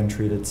exclusively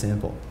untreated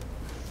sample.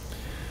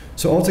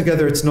 So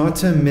altogether, it's not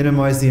to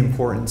minimize the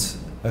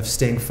importance of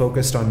staying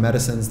focused on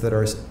medicines that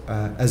are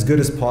as good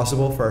as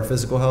possible for our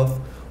physical health,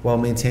 while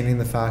maintaining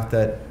the fact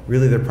that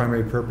really their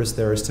primary purpose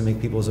there is to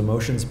make people's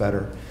emotions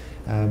better.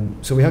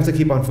 So we have to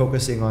keep on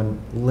focusing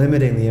on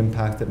limiting the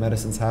impact that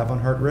medicines have on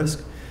heart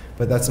risk,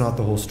 but that's not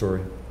the whole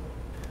story.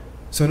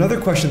 So another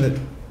question that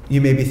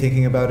you may be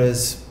thinking about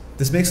is,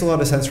 this makes a lot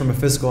of sense from a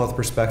physical health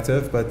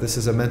perspective, but this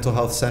is a mental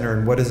health center,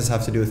 and what does this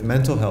have to do with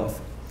mental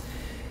health?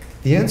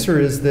 The answer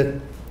is that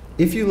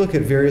if you look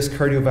at various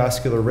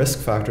cardiovascular risk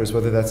factors,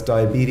 whether that's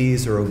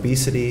diabetes or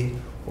obesity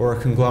or a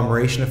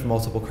conglomeration of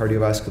multiple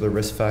cardiovascular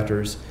risk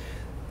factors,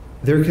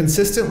 they're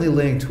consistently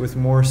linked with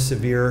more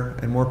severe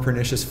and more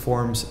pernicious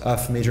forms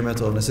of major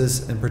mental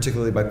illnesses, and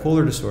particularly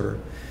bipolar disorder.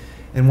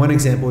 And one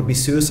example would be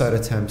suicide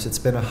attempts. It's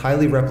been a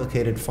highly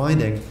replicated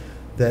finding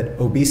that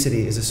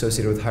obesity is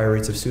associated with higher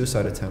rates of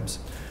suicide attempts.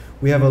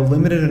 We have a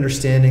limited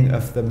understanding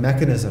of the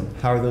mechanism,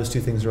 how those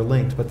two things are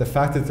linked, but the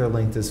fact that they're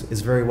linked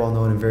is very well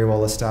known and very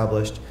well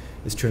established.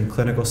 It's true in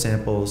clinical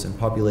samples and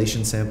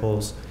population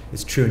samples.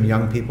 It's true in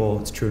young people.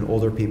 It's true in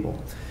older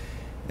people.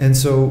 And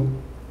so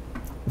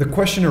the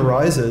question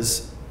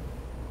arises,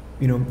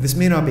 this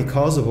may not be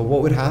causal, but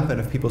what would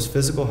happen if people's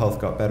physical health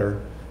got better?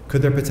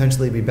 Could there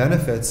potentially be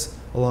benefits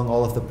along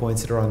all of the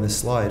points that are on this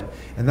slide?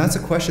 And that's a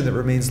question that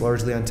remains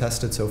largely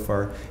untested so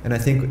far. And I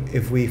think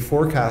if we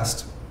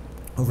forecast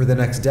over the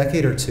next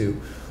decade or two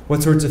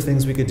what sorts of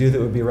things we could do that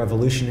would be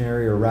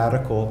revolutionary or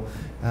radical,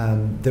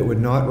 that would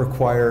not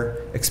require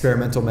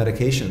experimental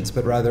medications,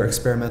 but rather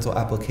experimental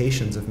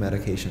applications of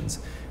medications,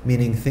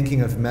 meaning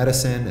thinking of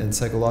medicine and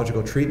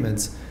psychological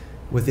treatments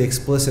with the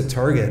explicit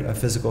target of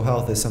physical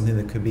health is something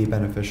that could be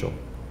beneficial.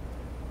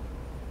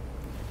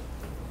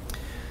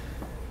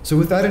 So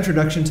with that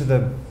introduction to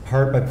the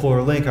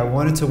heart-bipolar link, I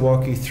wanted to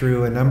walk you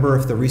through a number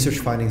of the research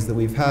findings that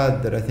we've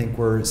had that I think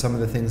were some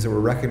of the things that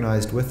were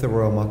recognized with the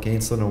Royal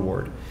Mott-Gaenslen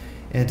Award,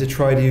 and to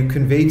try to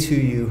convey to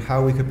you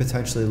how we could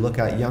potentially look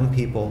at young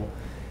people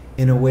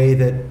in a way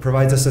that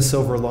provides us a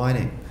silver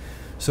lining.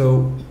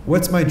 So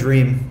what's my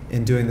dream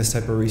in doing this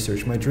type of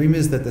research? My dream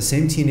is that the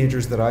same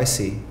teenagers that I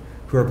see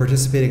who are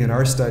participating in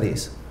our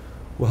studies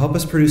will help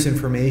us produce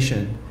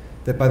information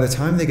that by the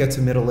time they get to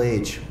middle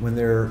age, when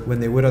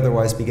they would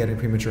otherwise be getting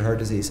premature heart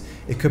disease,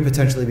 it could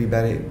potentially be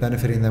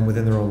benefiting them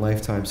within their own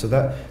lifetime. So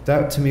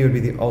that to me would be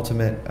the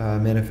ultimate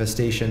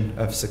manifestation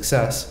of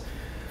success.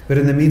 But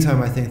in the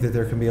meantime, I think that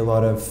there can be a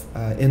lot of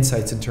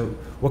insights into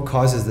what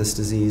causes this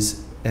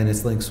disease and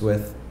its links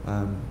with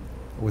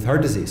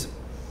heart disease.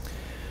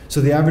 So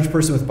the average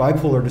person with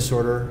bipolar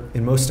disorder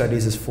in most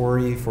studies is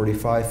 40,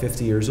 45,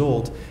 50 years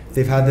old.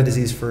 They've had the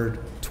disease for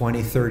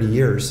 20, 30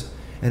 years.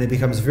 And it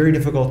becomes very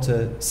difficult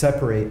to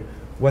separate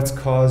what's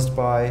caused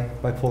by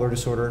bipolar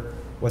disorder,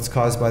 what's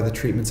caused by the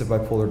treatments of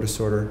bipolar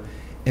disorder.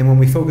 And when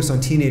we focus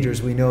on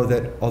teenagers, we know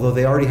that although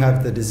they already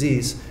have the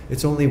disease,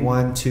 it's only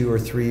 1, 2, or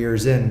 3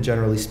 years in,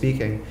 generally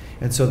speaking.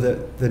 And so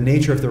the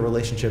nature of the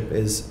relationship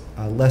is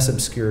less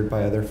obscured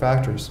by other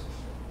factors.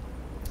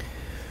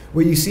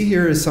 What you see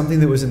here is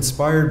something that was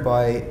inspired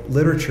by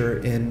literature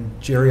in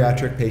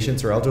geriatric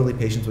patients or elderly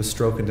patients with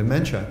stroke and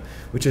dementia,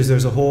 which is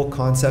there's a whole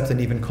concept and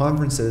even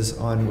conferences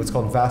on what's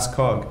called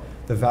VASCOG,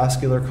 the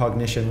vascular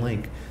cognition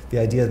link, the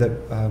idea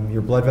that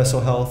your blood vessel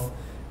health,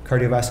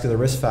 cardiovascular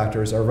risk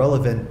factors are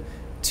relevant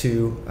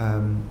to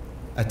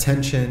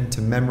attention,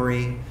 to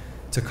memory,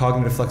 to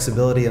cognitive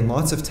flexibility, and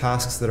lots of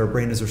tasks that our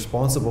brain is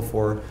responsible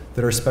for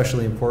that are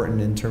especially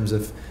important in terms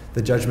of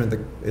the judgment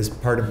that is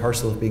part and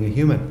parcel of being a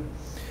human.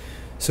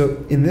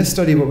 So in this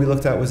study, what we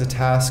looked at was a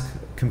task,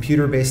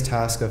 computer-based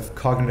task of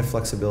cognitive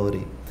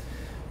flexibility.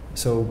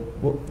 So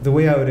the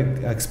way I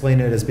would explain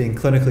it as being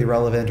clinically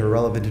relevant or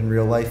relevant in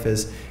real life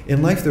is,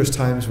 in life there's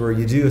times where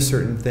you do a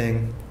certain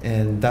thing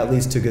and that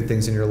leads to good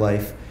things in your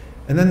life,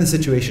 and then the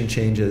situation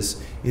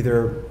changes.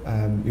 Either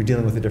you're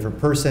dealing with a different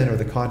person or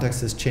the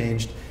context has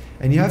changed,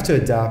 and you have to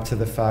adapt to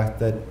the fact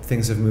that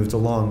things have moved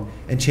along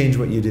and change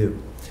what you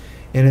do.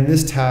 And in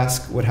this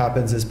task, what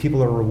happens is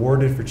people are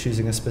rewarded for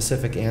choosing a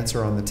specific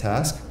answer on the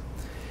task,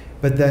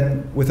 but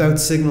then without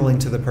signaling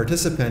to the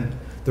participant,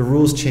 the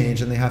rules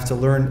change and they have to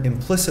learn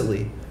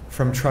implicitly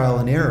from trial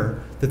and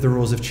error that the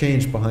rules have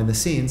changed behind the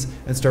scenes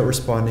and start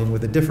responding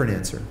with a different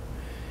answer.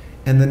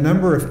 And the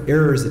number of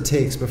errors it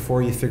takes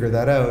before you figure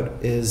that out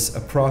is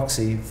a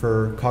proxy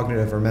for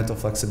cognitive or mental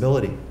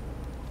flexibility.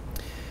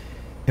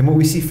 And what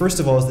we see, first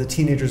of all, is that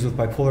teenagers with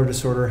bipolar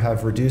disorder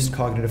have reduced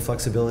cognitive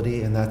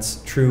flexibility, and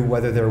that's true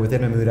whether they're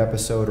within a mood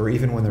episode or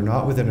even when they're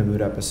not within a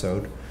mood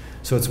episode.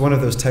 So it's one of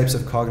those types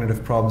of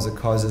cognitive problems that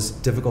causes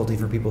difficulty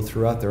for people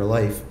throughout their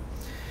life.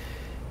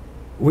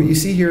 What you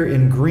see here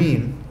in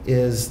green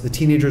is the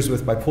teenagers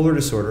with bipolar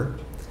disorder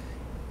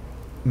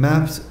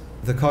mapped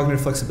the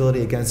cognitive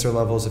flexibility against their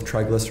levels of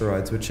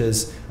triglycerides, which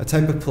is a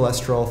type of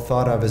cholesterol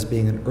thought of as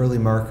being an early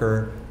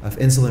marker of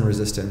insulin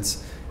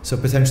resistance. So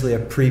potentially a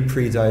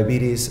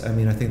pre-diabetes. I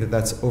mean, I think that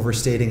that's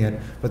overstating it,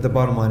 but the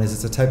bottom line is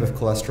it's a type of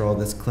cholesterol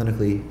that's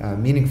clinically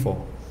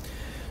meaningful.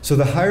 So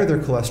the higher their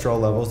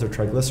cholesterol levels, their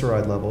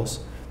triglyceride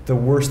levels, the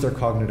worse their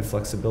cognitive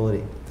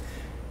flexibility.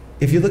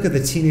 If you look at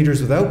the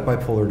teenagers without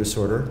bipolar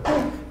disorder,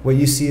 what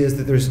you see is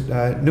that there's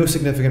no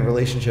significant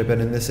relationship,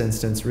 and in this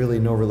instance, really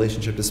no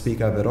relationship to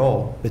speak of at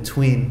all,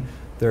 between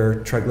their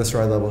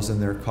triglyceride levels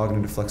and their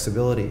cognitive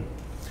flexibility.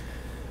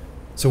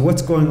 So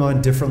what's going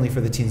on differently for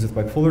the teens with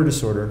bipolar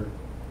disorder?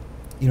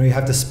 You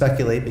have to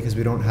speculate because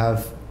we don't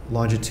have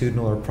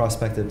longitudinal or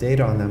prospective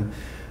data on them.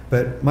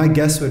 But my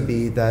guess would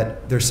be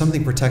that there's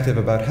something protective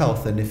about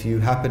health, and if you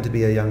happen to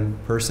be a young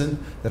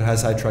person that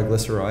has high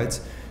triglycerides,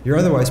 you're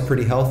otherwise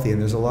pretty healthy,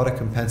 and there's a lot of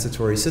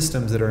compensatory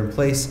systems that are in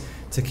place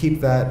to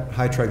keep that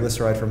high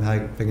triglyceride from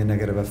having a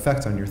negative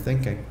effect on your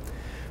thinking.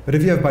 But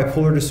if you have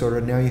bipolar disorder,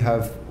 now you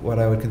have what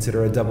I would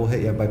consider a double hit.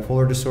 You have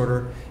bipolar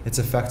disorder, its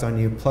effect on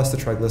you, plus the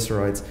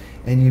triglycerides,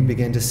 and you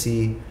begin to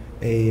see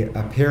a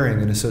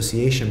pairing, an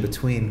association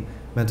between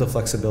mental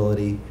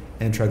flexibility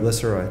and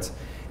triglycerides.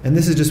 And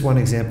this is just one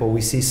example.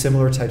 We see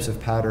similar types of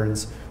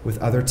patterns with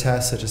other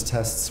tests, such as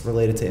tests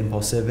related to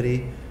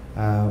impulsivity,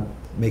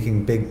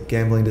 making big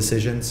gambling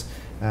decisions,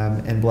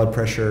 and blood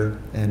pressure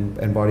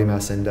and body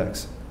mass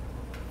index.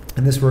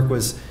 And this work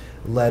was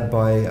led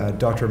by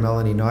Dr.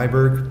 Melanie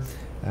Nyberg,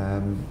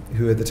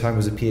 who at the time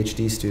was a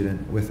PhD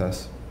student with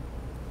us.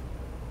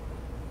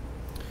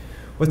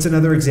 What's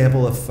another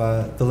example of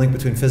the link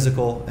between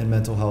physical and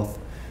mental health?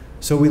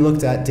 So we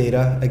looked at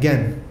data,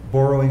 again,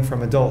 borrowing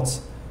from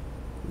adults.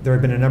 There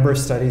have been a number of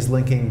studies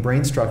linking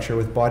brain structure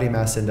with body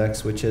mass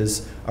index, which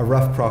is a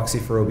rough proxy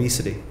for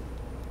obesity.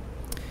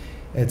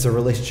 It's a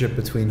relationship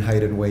between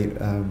height and weight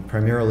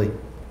primarily.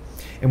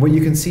 And what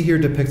you can see here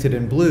depicted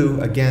in blue,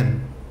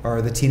 again,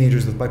 are the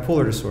teenagers with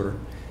bipolar disorder.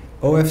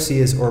 OFC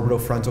is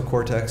orbitofrontal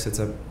cortex. It's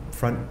a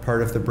front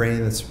part of the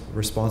brain that's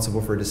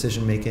responsible for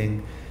decision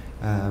making.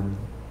 And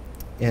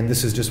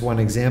this is just one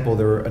example.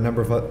 There are a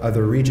number of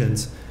other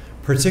regions,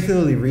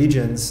 particularly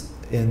regions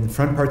in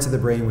front parts of the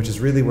brain, which is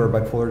really where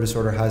bipolar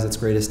disorder has its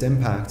greatest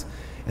impact.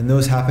 And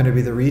those happen to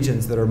be the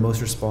regions that are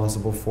most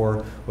responsible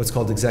for what's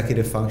called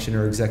executive function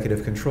or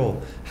executive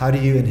control. How do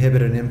you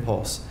inhibit an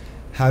impulse?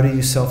 How do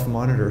you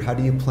self-monitor? How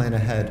do you plan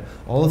ahead?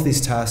 All of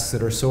these tasks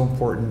that are so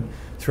important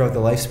throughout the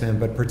lifespan,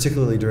 but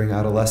particularly during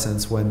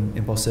adolescence when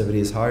impulsivity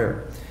is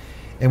higher.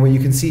 And what you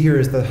can see here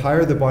is the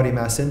higher the body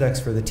mass index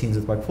for the teens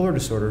with bipolar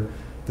disorder,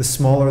 the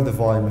smaller the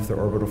volume of their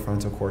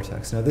orbitofrontal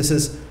cortex. Now, this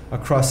is a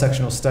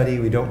cross-sectional study.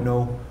 We don't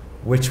know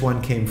which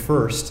one came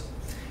first,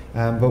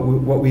 but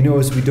what we know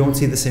is we don't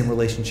see the same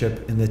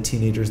relationship in the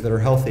teenagers that are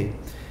healthy.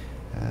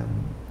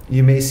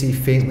 You may see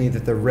faintly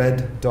that the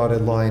red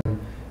dotted line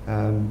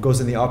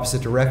goes in the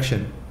opposite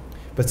direction,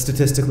 but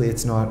statistically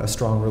it's not a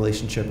strong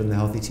relationship in the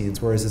healthy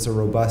teens, whereas it's a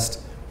robust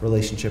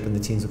relationship in the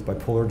teens with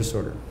bipolar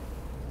disorder.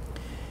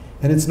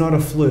 And it's not a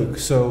fluke.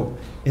 So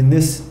in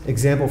this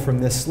example from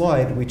this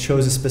slide, we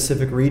chose a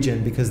specific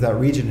region because that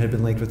region had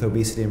been linked with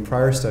obesity in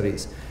prior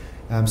studies.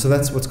 So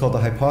that's what's called the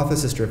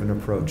hypothesis-driven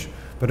approach.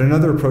 But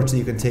another approach that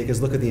you can take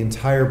is look at the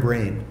entire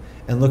brain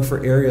and look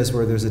for areas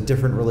where there's a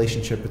different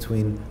relationship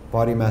between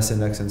body mass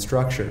index and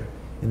structure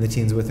in the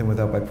teens with and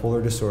without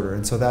bipolar disorder.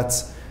 And so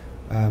that's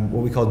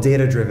what we call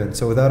data-driven.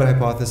 So without a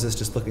hypothesis,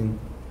 just looking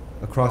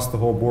across the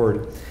whole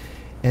board.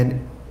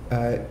 And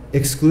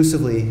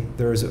exclusively,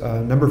 there's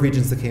a number of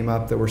regions that came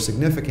up that were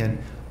significant,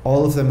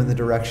 all of them in the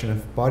direction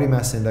of body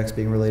mass index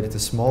being related to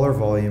smaller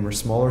volume or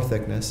smaller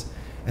thickness,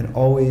 and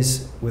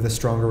always with a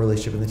stronger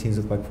relationship in the teens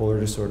with bipolar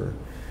disorder.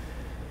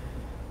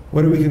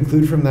 What do we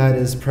conclude from that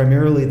is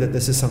primarily that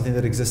this is something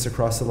that exists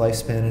across the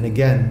lifespan, and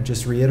again,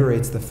 just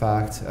reiterates the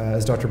fact,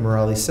 as Dr.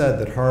 Morali said,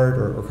 that heart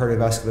or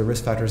cardiovascular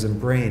risk factors in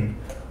brain,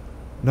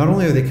 not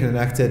only are they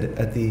connected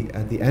at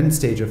the end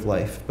stage of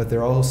life, but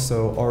they're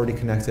also already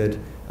connected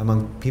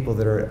among people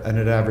that are at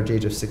an average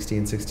age of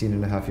 16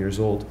 and a half years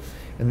old.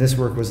 And this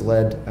work was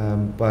led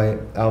by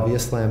Alvi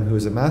Islam, who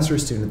was a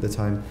master's student at the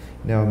time,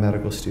 now a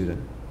medical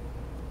student.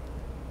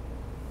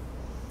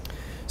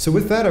 So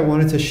with that, I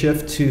wanted to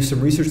shift to some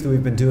research that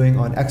we've been doing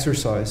on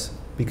exercise,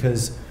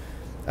 because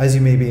as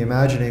you may be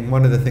imagining,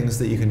 one of the things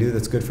that you can do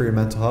that's good for your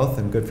mental health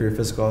and good for your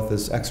physical health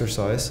is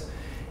exercise.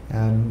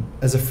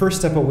 As a first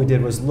step, what we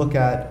did was look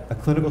at a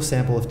clinical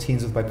sample of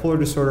teens with bipolar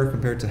disorder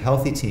compared to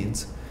healthy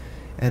teens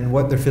and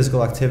what their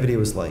physical activity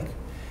was like.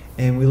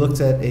 And we looked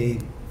at a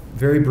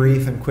very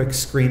brief and quick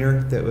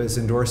screener that was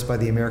endorsed by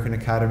the American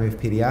Academy of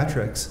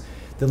Pediatrics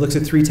that looks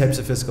at 3 types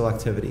of physical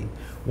activity.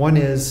 One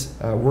is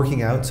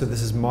working out, so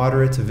this is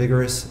moderate to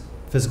vigorous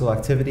physical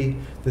activity.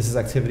 This is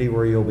activity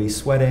where you'll be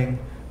sweating,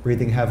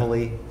 breathing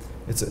heavily.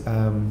 It's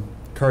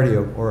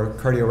cardio or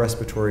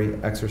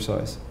cardiorespiratory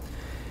exercise.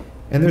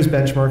 And there's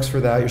benchmarks for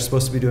that. You're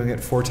supposed to be doing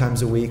it 4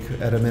 times a week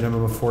at a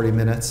minimum of 40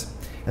 minutes.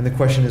 And the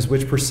question is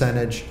which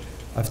percentage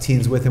of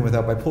teens with and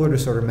without bipolar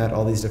disorder met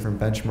all these different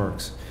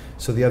benchmarks.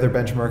 So the other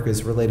benchmark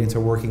is relating to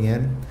working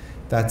in.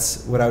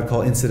 That's what I would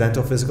call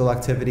incidental physical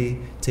activity,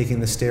 taking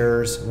the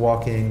stairs,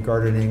 walking,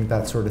 gardening,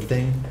 that sort of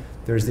thing.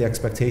 There's the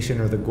expectation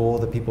or the goal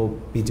that people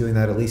be doing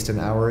that at least an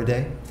hour a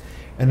day.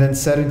 And then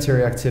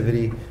sedentary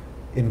activity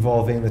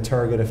involving the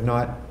target of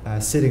not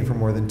sitting for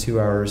more than 2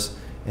 hours.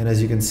 And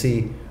as you can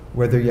see,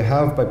 whether you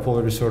have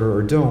bipolar disorder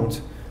or don't,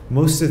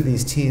 most of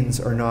these teens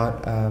are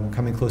not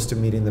coming close to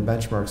meeting the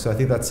benchmark. So I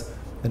think that's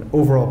an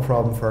overall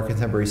problem for our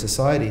contemporary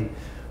society.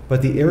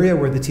 But the area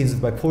where the teens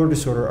with bipolar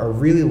disorder are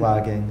really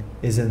lagging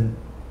is in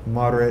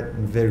moderate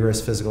and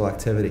vigorous physical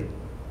activity,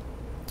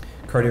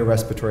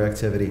 cardiorespiratory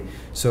activity.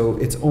 So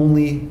it's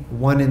only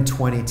 1 in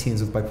 20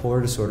 teens with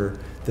bipolar disorder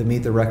that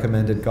meet the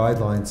recommended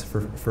guidelines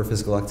for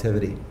physical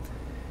activity.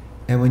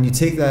 And when you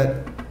take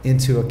that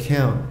into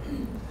account,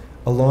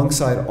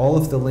 alongside all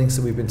of the links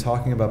that we've been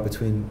talking about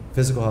between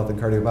physical health and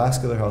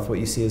cardiovascular health, what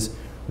you see is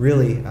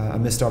really a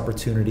missed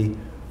opportunity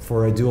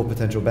for a dual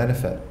potential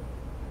benefit.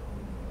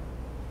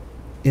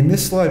 In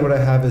this slide, what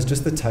I have is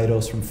just the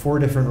titles from 4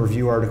 different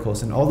review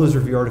articles, and all those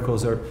review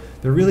articles they're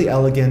really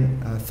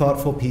elegant,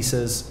 thoughtful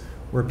pieces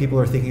where people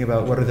are thinking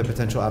about what are the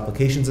potential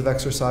applications of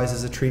exercise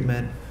as a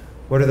treatment,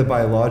 what are the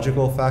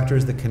biological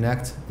factors that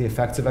connect the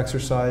effects of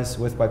exercise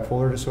with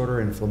bipolar disorder,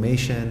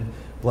 inflammation,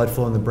 blood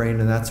flow in the brain,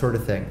 and that sort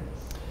of thing.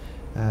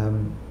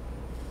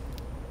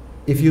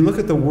 If you look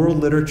at the world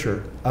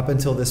literature up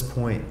until this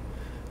point,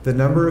 the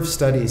number of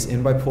studies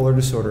in bipolar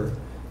disorder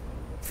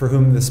for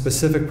whom the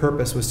specific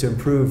purpose was to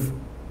improve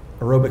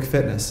aerobic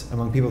fitness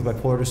among people with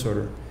bipolar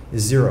disorder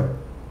is 0.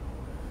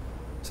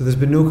 So there's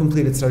been no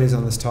completed studies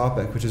on this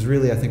topic, which is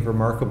really, I think,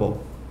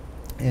 remarkable.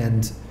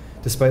 And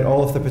despite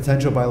all of the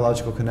potential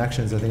biological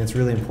connections, I think it's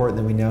really important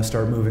that we now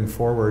start moving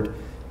forward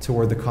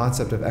toward the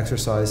concept of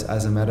exercise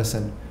as a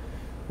medicine,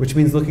 which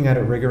means looking at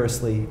it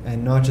rigorously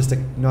and not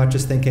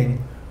just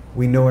thinking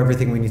we know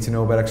everything we need to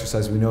know about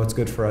exercise, we know it's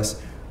good for us.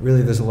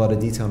 Really, there's a lot of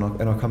detail,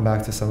 and I'll come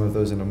back to some of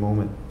those in a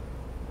moment.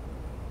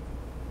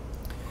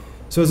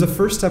 So as a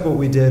first step, what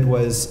we did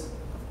was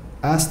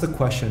ask the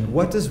question,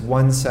 what does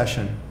 1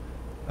 session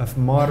of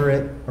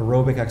moderate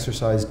aerobic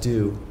exercise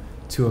do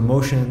to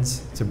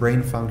emotions, to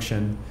brain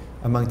function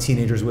among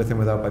teenagers with and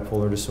without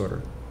bipolar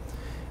disorder?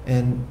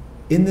 And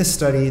in this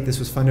study, this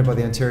was funded by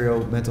the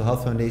Ontario Mental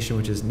Health Foundation,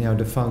 which is now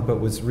defunct,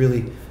 but was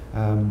really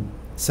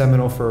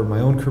seminal for my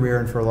own career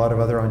and for a lot of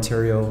other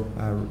Ontario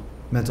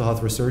mental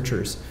health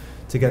researchers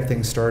to get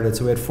things started.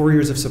 So we had 4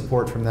 years of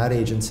support from that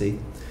agency.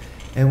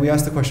 And we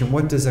asked the question,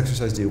 what does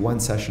exercise do?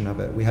 1 session of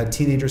it. We had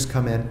teenagers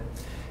come in.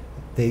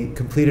 They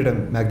completed a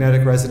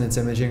magnetic resonance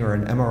imaging or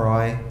an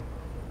MRI,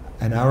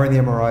 an hour in the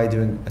MRI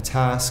doing a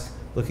task,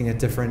 looking at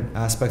different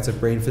aspects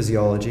of brain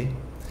physiology.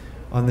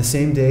 On the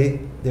same day,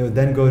 they would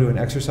then go to an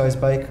exercise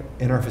bike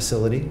in our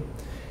facility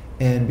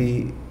and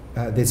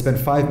they'd spend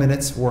 5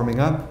 minutes warming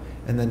up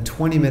and then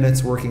 20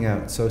 minutes working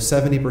out. So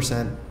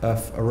 70%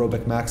 of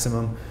aerobic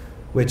maximum,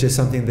 which is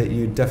something that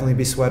you'd definitely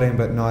be sweating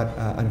but not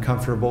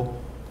uncomfortable.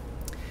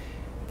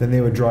 Then they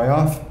would dry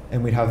off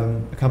and we'd have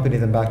them accompany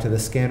them back to the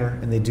scanner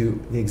and they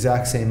do the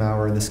exact same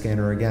hour in the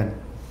scanner again.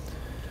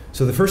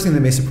 So the first thing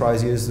that may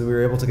surprise you is that we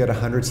were able to get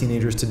 100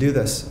 teenagers to do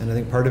this, and I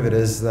think part of it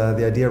is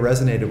the idea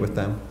resonated with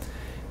them.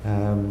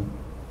 And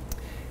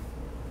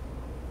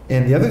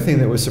the other thing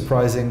that was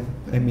surprising,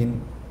 I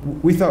mean,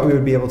 we thought we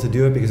would be able to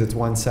do it because it's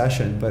 1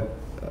 session, but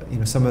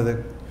some of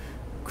the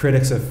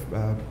critics of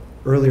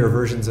earlier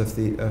versions of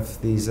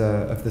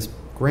this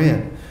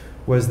grant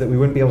was that we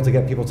wouldn't be able to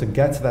get people to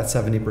get to that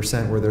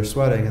 70% where they're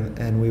sweating,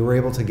 and we were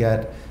able to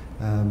get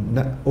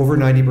over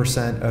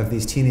 90% of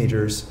these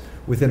teenagers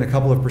within a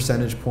couple of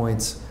percentage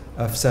points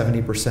of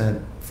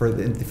 70% for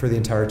the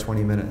entire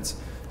 20 minutes.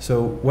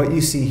 So what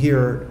you see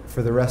here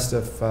for the rest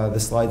of the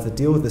slides that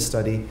deal with this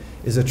study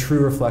is a true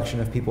reflection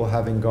of people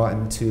having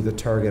gotten to the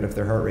target of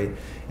their heart rate,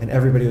 and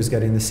everybody was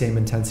getting the same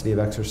intensity of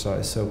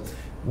exercise. So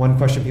one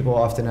question people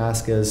often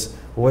ask is,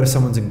 well, what if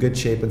someone's in good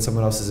shape and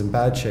someone else is in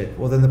bad shape?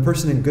 Well, then the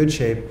person in good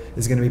shape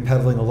is going to be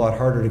pedaling a lot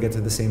harder to get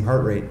to the same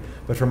heart rate.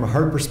 But from a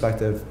heart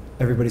perspective,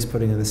 everybody's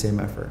putting in the same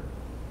effort.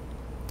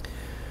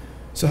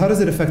 So how does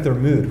it affect their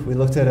mood? We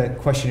looked at a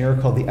questionnaire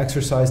called the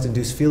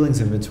Exercise-Induced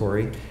Feelings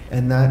Inventory,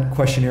 and that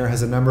questionnaire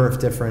has a number of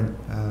different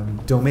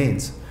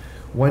domains.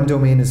 One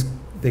domain is,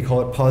 they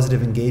call it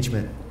positive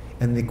engagement.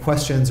 And the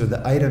questions or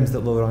the items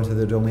that load onto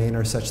the domain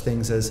are such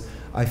things as,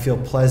 I feel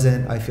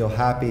pleasant, I feel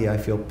happy, I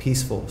feel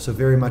peaceful. So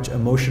very much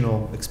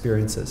emotional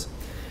experiences.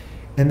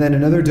 And then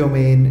another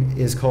domain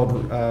is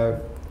called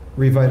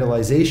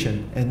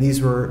revitalization. And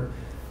these were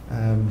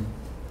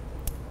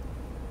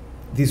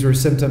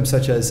symptoms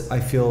such as, I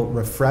feel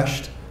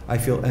refreshed, I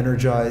feel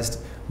energized,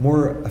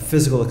 more a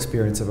physical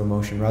experience of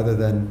emotion rather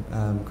than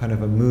kind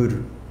of a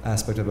mood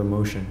aspect of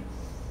emotion.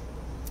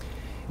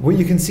 What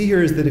you can see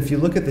here is that if you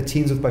look at the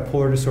teens with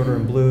bipolar disorder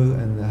in blue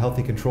and the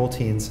healthy control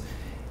teens,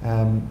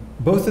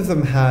 both of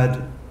them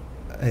had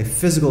a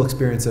physical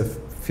experience of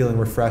feeling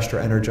refreshed or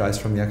energized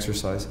from the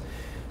exercise.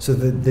 So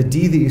the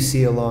D that you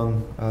see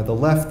along the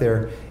left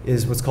there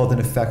is what's called an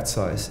effect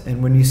size.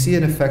 And when you see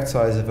an effect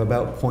size of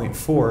about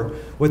 0.4,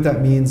 what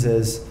that means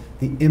is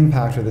the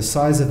impact or the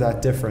size of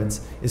that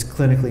difference is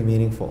clinically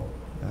meaningful.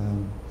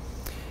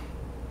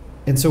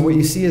 And so what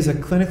you see is a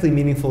clinically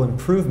meaningful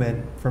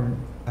improvement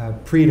from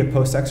pre to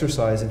post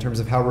exercise in terms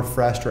of how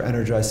refreshed or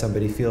energized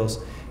somebody feels.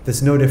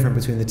 That's no different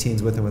between the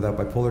teens with and without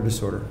bipolar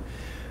disorder.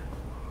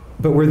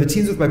 But where the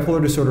teens with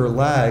bipolar disorder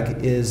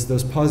lag is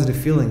those positive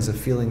feelings of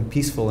feeling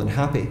peaceful and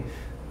happy.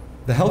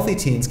 The healthy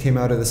teens came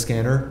out of the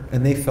scanner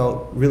and they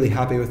felt really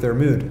happy with their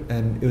mood,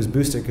 and it was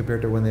boosted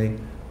compared to when they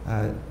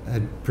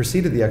had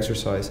preceded the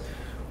exercise.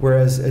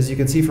 Whereas, as you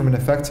can see from an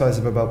effect size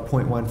of about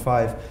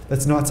 0.15,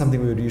 that's not something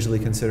we would usually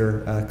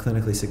consider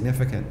clinically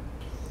significant.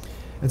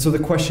 And so the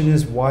question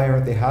is, why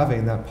aren't they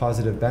having that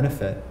positive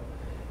benefit?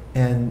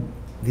 And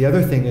the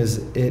other thing is,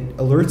 it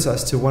alerts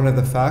us to one of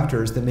the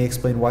factors that may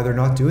explain why they're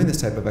not doing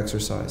this type of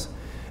exercise.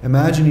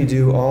 Imagine you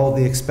do all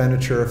the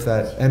expenditure of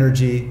that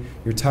energy,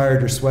 you're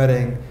tired, you're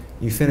sweating,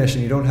 you finish,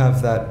 and you don't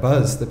have that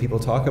buzz that people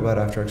talk about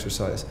after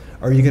exercise.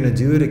 Are you going to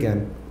do it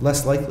again?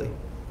 Less likely.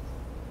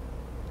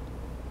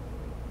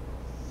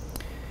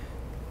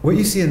 What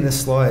you see in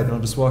this slide, and I'll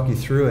just walk you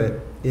through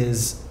it,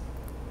 is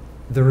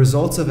the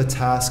results of a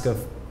task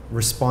of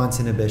response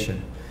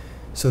inhibition.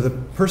 So the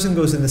person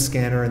goes in the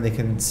scanner and they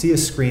can see a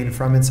screen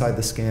from inside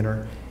the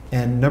scanner,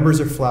 and numbers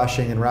are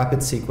flashing in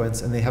rapid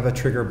sequence, and they have a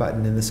trigger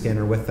button in the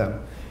scanner with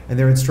them. And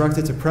they're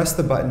instructed to press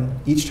the button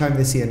each time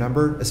they see a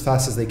number as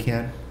fast as they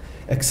can,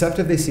 except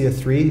if they see a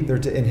 3, they're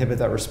to inhibit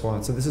that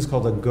response. So this is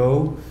called a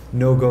go,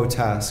 no-go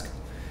task.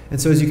 And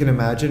so as you can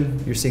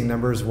imagine, you're seeing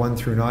numbers 1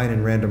 through 9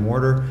 in random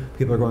order.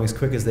 People are going as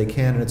quick as they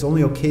can, and it's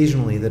only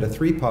occasionally that a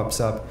 3 pops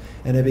up,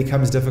 and it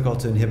becomes difficult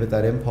to inhibit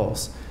that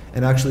impulse.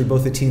 And actually,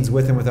 both the teens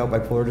with and without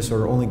bipolar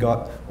disorder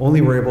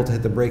only were able to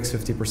hit the brakes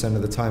 50%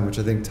 of the time, which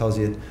I think tells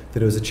you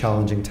that it was a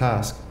challenging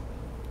task.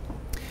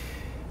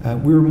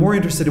 We were more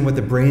interested in what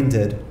the brain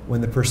did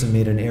when the person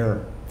made an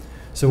error.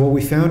 So what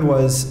we found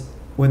was,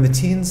 when the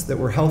teens that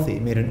were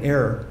healthy made an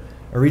error,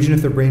 a region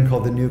of their brain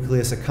called the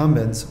nucleus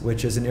accumbens,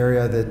 which is an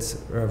area that's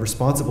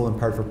responsible in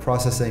part for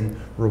processing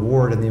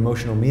reward and the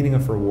emotional meaning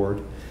of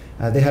reward,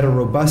 they had a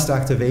robust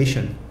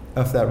activation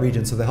of that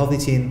region. So the healthy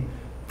teen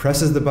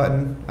presses the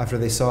button after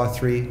they saw a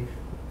 3.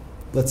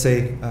 Let's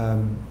say,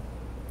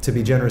 to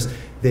be generous,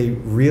 they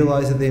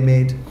realize that they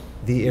made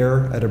the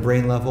error at a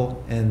brain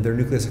level, and their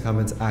nucleus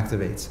accumbens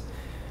activates.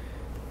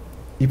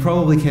 You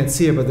probably can't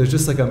see it, but there's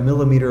just like a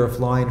millimeter of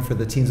line for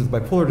the teens with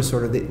bipolar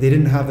disorder. They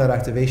didn't have that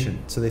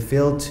activation. So they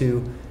failed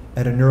to,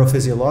 at a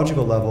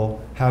neurophysiological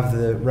level, have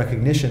the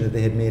recognition that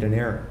they had made an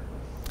error.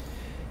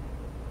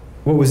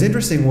 What was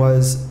interesting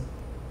was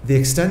the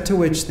extent to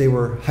which they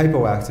were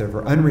hypoactive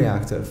or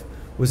unreactive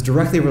was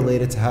directly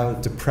related to how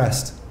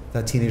depressed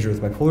that teenager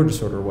with bipolar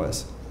disorder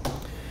was.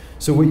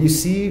 So what you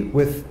see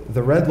with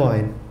the red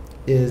line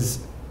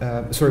is,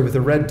 with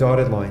the red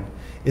dotted line,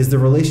 is the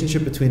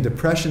relationship between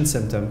depression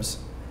symptoms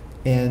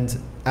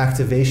and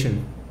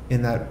activation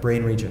in that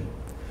brain region.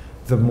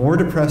 The more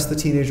depressed the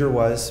teenager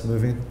was,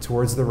 moving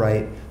towards the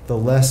right, the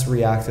less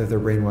reactive their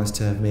brain was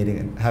to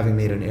having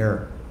made an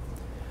error.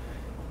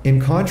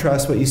 In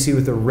contrast, what you see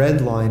with the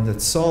red line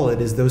that's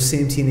solid is those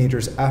same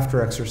teenagers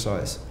after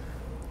exercise,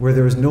 where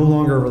there was no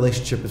longer a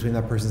relationship between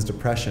that person's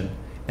depression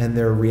and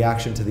their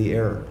reaction to the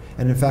error.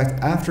 And in fact,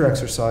 after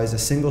exercise, a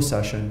single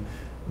session,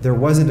 there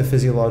wasn't a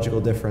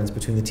physiological difference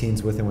between the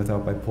teens with and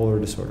without bipolar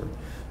disorder.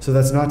 So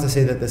that's not to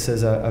say that this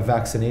is a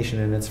vaccination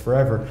and it's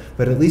forever,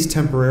 but at least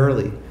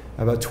temporarily,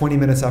 about 20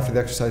 minutes after the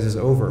exercise is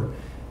over,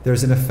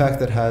 there's an effect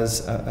that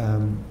has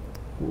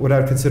what I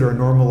would consider a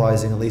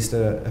normalizing, at least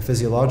at a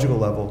physiological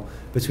level,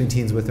 between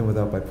teens with and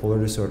without bipolar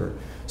disorder.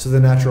 So the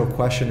natural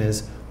question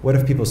is, what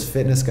if people's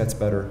fitness gets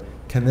better?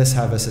 Can this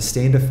have a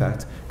sustained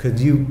effect? Could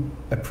you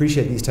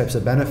appreciate these types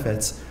of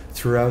benefits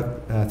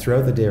throughout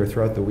the day or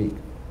throughout the week?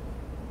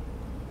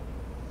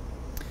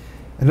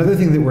 Another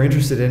thing that we're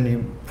interested in,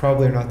 you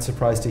probably are not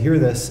surprised to hear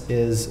this,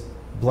 is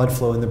blood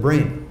flow in the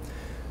brain.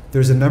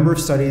 There's a number of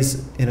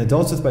studies in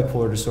adults with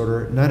bipolar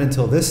disorder, not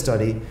until this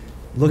study,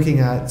 looking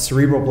at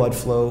cerebral blood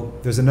flow.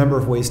 There's a number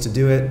of ways to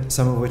do it,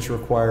 some of which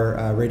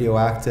require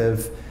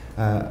radioactive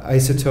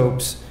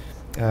isotopes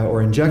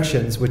or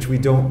injections, which we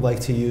don't like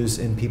to use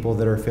in people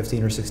that are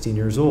 15 or 16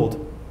 years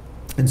old.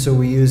 And so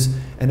we use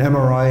an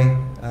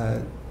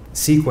MRI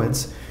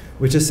sequence,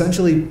 which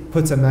essentially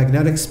puts a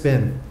magnetic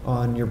spin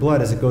on your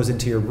blood as it goes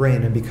into your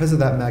brain. And because of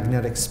that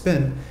magnetic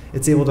spin,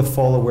 it's able to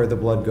follow where the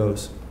blood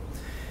goes.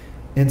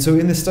 And so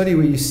in the study,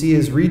 what you see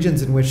is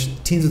regions in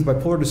which teens with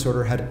bipolar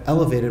disorder had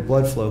elevated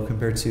blood flow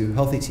compared to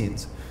healthy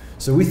teens.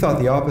 So we thought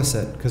the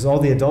opposite, because all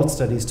the adult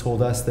studies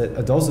told us that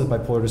adults with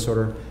bipolar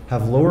disorder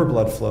have lower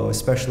blood flow,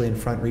 especially in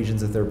front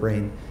regions of their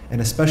brain, and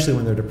especially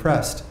when they're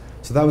depressed.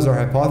 So that was our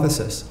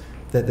hypothesis,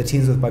 that the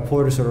teens with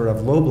bipolar disorder would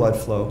have low blood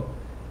flow,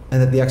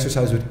 and that the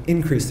exercise would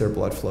increase their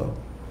blood flow.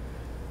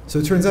 So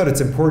it turns out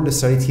it's important to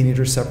study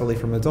teenagers separately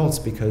from adults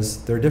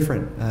because they're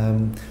different,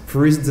 for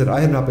reasons that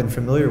I had not been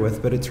familiar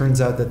with, but it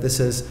turns out that this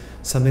is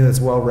something that's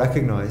well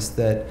recognized,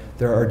 that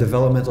there are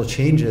developmental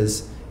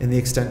changes in the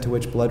extent to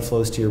which blood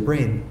flows to your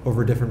brain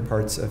over different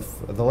parts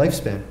of the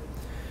lifespan.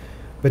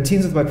 But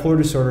teens with bipolar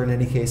disorder in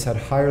any case had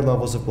higher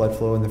levels of blood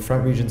flow in the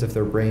front regions of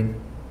their brain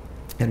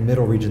and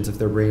middle regions of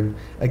their brain,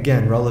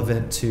 again,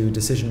 relevant to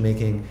decision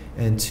making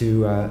and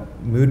to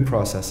mood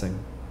processing.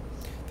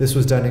 This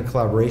was done in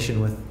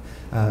collaboration with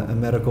a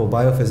medical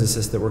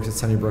biophysicist that works at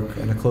Sunnybrook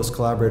and a close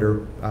collaborator,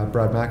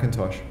 Brad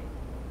McIntosh.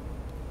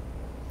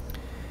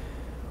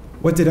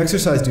 What did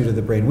exercise do to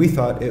the brain? We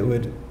thought it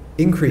would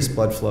increased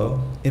blood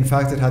flow. In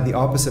fact, it had the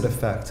opposite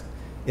effect.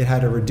 It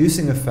had a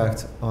reducing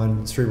effect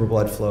on cerebral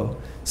blood flow,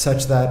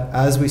 such that,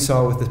 as we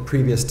saw with the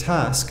previous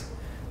task,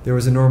 there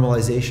was a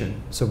normalization.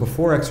 So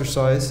before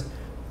exercise,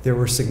 there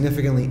were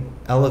significantly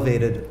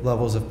elevated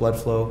levels of blood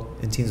flow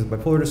in teens with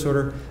bipolar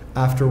disorder.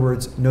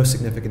 Afterwards, no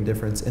significant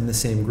difference in the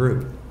same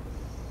group.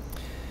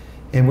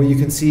 And what you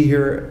can see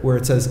here, where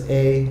it says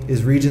A,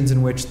 is regions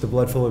in which the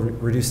blood flow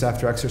reduced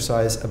after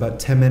exercise about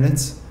 10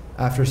 minutes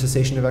after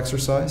cessation of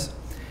exercise,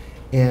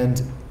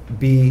 and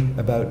B,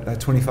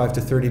 about 25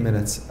 to 30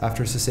 minutes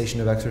after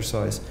cessation of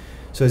exercise.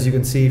 So as you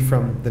can see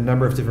from the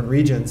number of different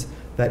regions,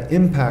 that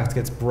impact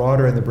gets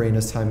broader in the brain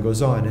as time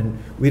goes on.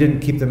 And we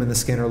didn't keep them in the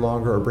scanner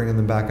longer or bringing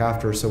them back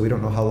after, so we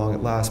don't know how long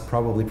it lasts,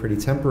 probably pretty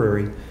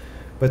temporary.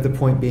 But the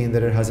point being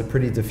that it has a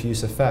pretty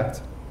diffuse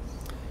effect.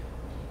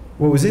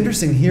 What was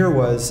interesting here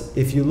was,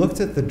 if you looked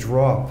at the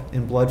drop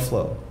in blood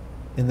flow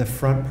in the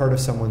front part of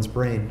someone's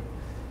brain,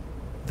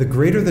 the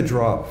greater the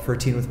drop for a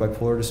teen with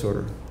bipolar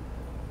disorder,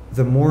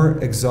 the more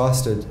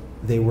exhausted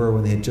they were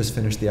when they had just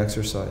finished the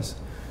exercise.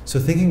 So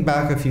thinking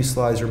back a few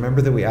slides,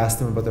 remember that we asked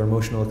them about their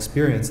emotional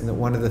experience and that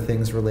one of the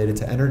things related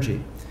to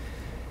energy.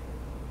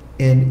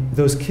 And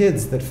those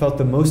kids that felt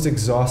the most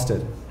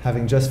exhausted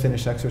having just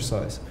finished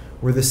exercise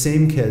were the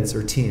same kids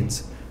or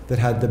teens that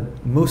had the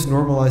most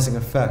normalizing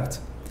effect.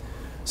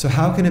 So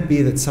how can it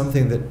be that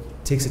something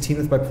that takes a teen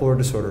with bipolar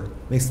disorder,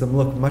 makes them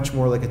look much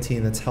more like a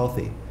teen that's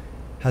healthy,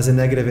 has a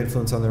negative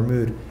influence on their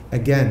mood?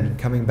 Again,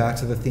 coming back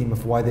to the theme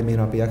of why they may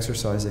not be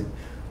exercising.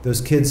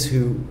 Those kids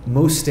who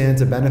most stand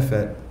to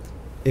benefit,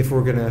 if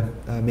we're going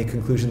to make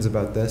conclusions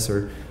about this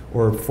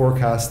or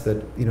forecast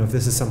that, if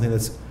this is something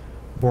that's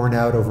borne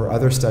out over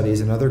other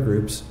studies and other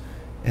groups,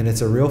 and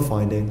it's a real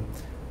finding,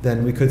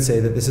 then we could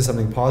say that this is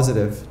something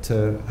positive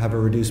to have a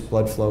reduced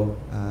blood flow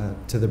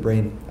to the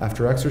brain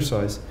after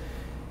exercise.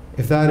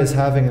 If that is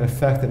having an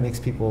effect that makes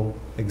people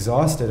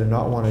exhausted and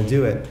not want to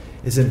do it,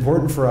 it's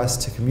important for us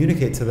to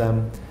communicate to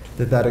them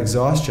that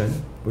exhaustion,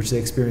 which they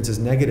experience as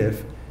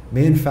negative,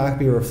 may in fact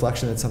be a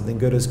reflection that something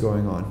good is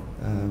going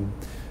on.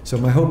 So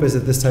my hope is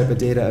that this type of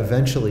data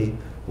eventually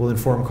will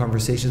inform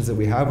conversations that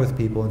we have with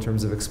people in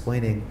terms of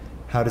explaining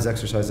how does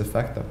exercise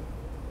affect them.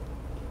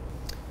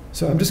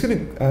 So I'm just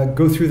going to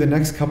go through the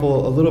next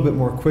couple a little bit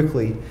more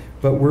quickly,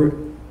 but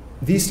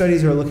these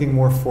studies are looking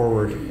more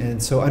forward,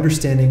 and so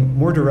understanding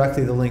more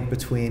directly the link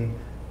between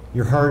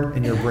your heart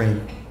and your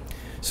brain.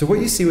 So what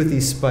you see with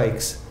these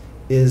spikes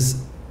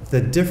is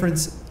the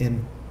difference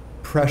in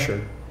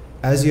pressure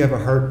as you have a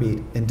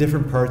heartbeat in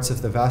different parts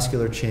of the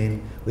vascular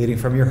chain leading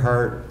from your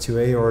heart to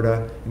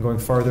aorta and going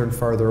farther and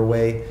farther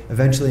away,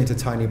 eventually into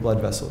tiny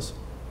blood vessels.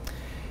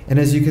 And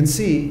as you can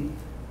see,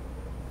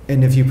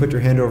 and if you put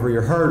your hand over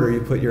your heart or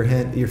you put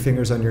your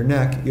fingers on your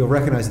neck, you'll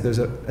recognize that there's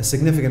a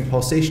significant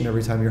pulsation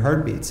every time your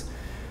heart beats.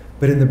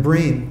 But in the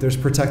brain, there's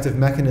protective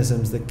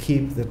mechanisms that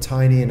keep the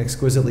tiny and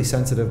exquisitely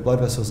sensitive blood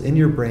vessels in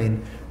your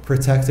brain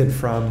protected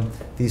from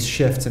these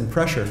shifts in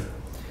pressure.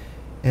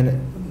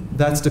 And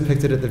that's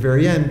depicted at the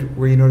very end,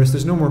 where you notice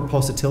there's no more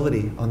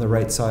pulsatility on the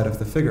right side of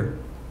the figure.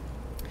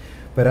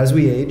 But as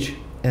we age,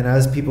 and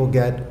as people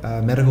get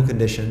medical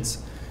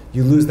conditions,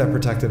 you lose that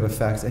protective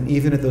effect. And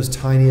even at those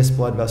tiniest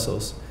blood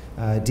vessels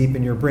deep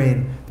in your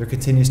brain, there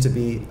continues to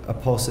be a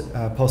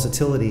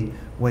pulsatility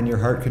when your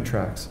heart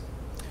contracts.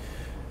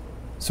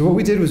 So what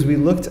we did was we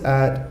looked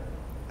at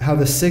how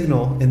the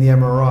signal in the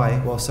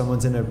MRI, while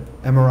someone's in an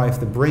MRI of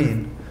the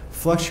brain,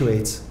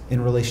 fluctuates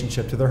in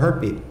relationship to their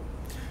heartbeat.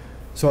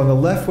 So on the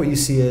left, what you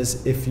see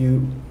is, if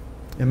you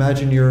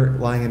imagine you're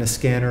lying in a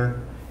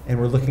scanner and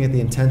we're looking at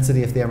the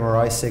intensity of the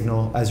MRI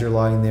signal as you're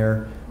lying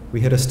there,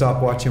 we hit a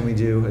stopwatch and we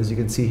do, as you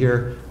can see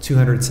here,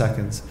 200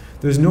 seconds.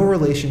 There's no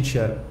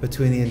relationship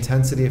between the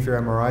intensity of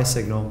your MRI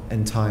signal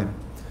and time.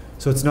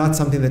 So it's not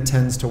something that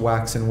tends to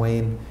wax and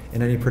wane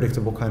in any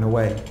predictable kind of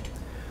way.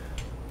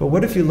 But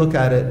what if you look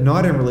at it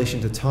not in relation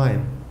to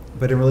time,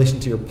 but in relation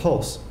to your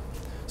pulse?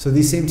 So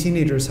these same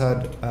teenagers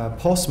had a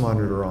pulse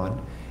monitor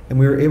on, and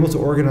we were able to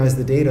organize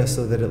the data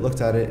so that it looked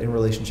at it in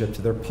relationship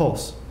to their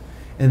pulse.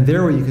 And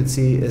there what you can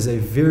see is a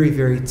very,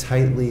 very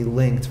tightly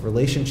linked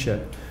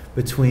relationship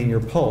between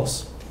your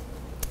pulse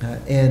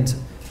and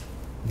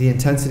the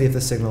intensity of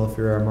the signal of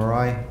your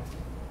MRI.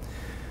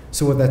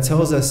 So what that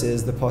tells us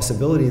is the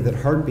possibility that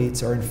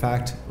heartbeats are in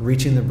fact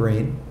reaching the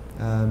brain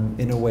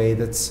in a way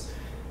that's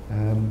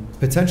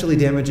potentially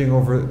damaging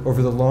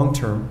over the long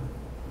term.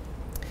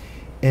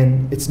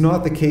 And it's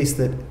not the case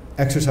that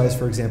exercise,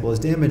 for example, is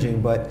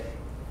damaging, but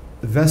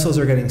the vessels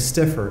are getting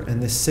stiffer,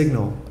 and this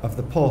signal of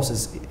the pulse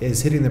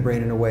is hitting the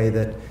brain in a way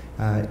that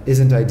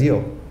isn't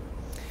ideal.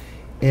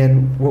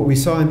 And what we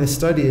saw in this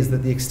study is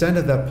that the extent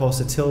of that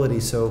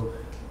pulsatility, so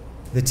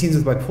the teens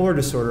with bipolar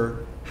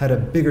disorder had a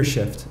bigger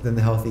shift than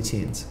the healthy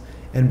teens.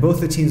 And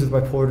both the teens with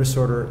bipolar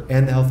disorder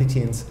and the healthy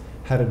teens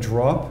had a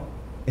drop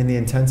in the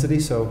intensity,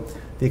 so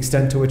the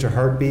extent to which a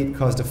heartbeat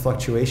caused a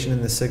fluctuation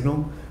in the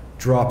signal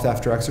dropped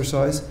after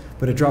exercise,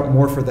 but it dropped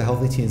more for the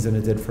healthy teens than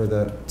it did for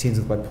the teens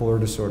with bipolar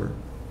disorder.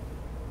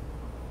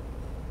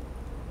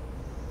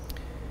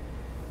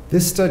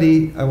 This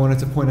study, I wanted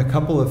to point a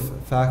couple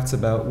of facts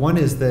about. One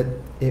is that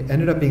it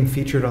ended up being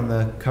featured on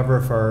the cover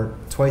of our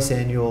twice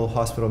annual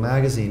hospital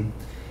magazine.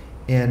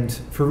 And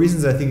for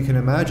reasons I think you can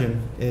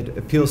imagine, it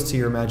appeals to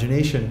your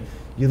imagination.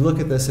 You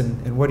look at this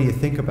and what do you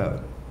think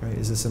about? Right?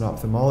 Is this an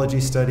ophthalmology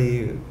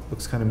study? It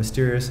looks kind of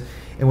mysterious.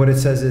 And what it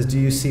says is, do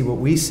you see what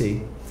we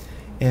see?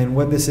 And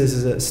what this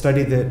is a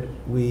study that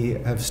we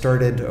have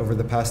started over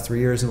the past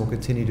 3 years and will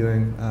continue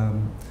doing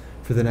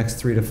for the next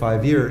 3 to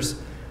 5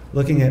 years,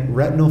 looking at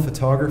retinal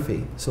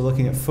photography, so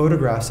looking at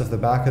photographs of the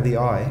back of the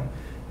eye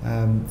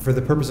for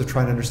the purpose of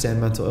trying to understand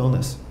mental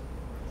illness.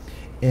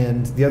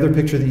 And the other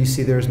picture that you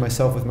see there is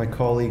myself with my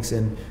colleagues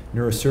in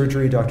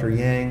neurosurgery, Dr.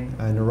 Yang,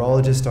 a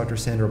neurologist, Dr.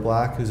 Sandra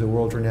Black, who's a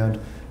world-renowned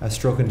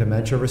stroke and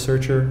dementia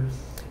researcher,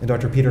 and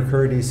Dr. Peter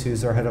Curtis,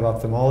 who's our head of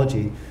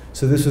ophthalmology.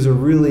 So this was a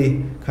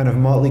really kind of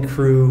motley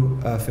crew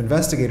of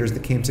investigators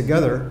that came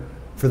together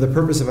for the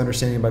purpose of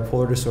understanding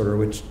bipolar disorder,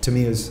 which to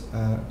me is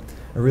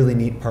a really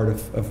neat part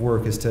of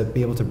work, is to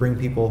be able to bring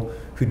people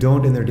who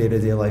don't in their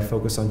day-to-day life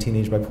focus on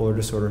teenage bipolar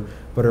disorder,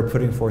 but are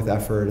putting forth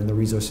effort and the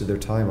resource of their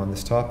time on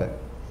this topic.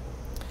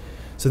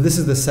 So this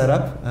is the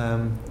setup.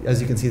 As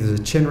you can see, there's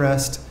a chin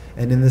rest,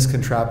 and in this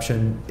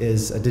contraption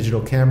is a digital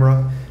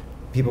camera.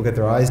 People get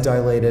their eyes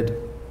dilated,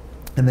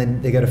 and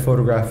then they get a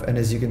photograph. And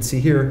as you can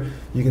see here,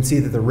 you can see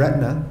that the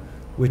retina,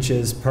 which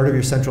is part of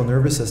your central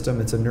nervous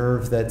system, it's a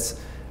nerve that's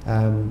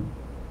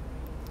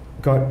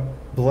got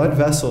blood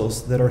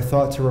vessels that are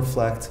thought to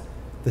reflect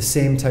the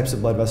same types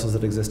of blood vessels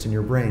that exist in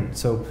your brain.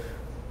 So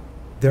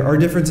there are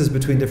differences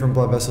between different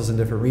blood vessels in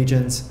different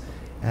regions.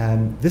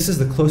 And this is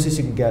the closest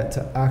you can get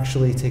to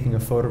actually taking a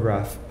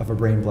photograph of a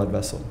brain blood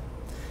vessel.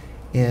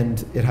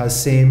 And it has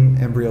same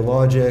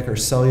embryologic or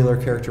cellular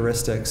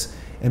characteristics.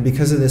 And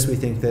because of this, we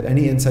think that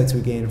any insights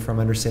we gain from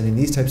understanding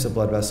these types of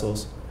blood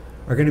vessels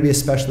are going to be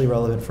especially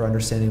relevant for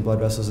understanding blood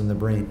vessels in the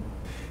brain.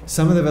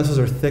 Some of the vessels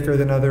are thicker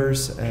than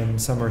others, and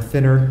some are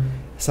thinner.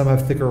 Some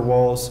have thicker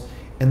walls.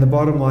 And the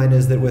bottom line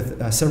is that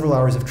with several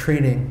hours of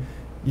training,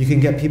 you can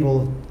get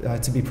people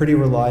to be pretty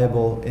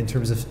reliable in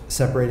terms of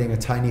separating a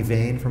tiny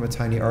vein from a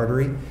tiny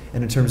artery,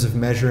 and in terms of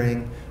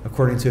measuring,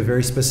 according to a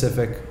very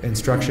specific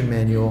instruction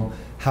manual,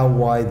 how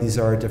wide these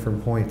are at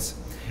different points.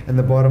 And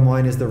the bottom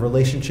line is the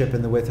relationship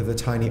in the width of the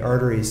tiny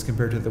arteries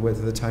compared to the width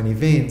of the tiny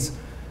veins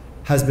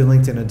has been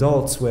linked in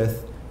adults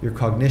with your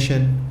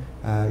cognition,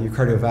 your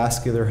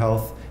cardiovascular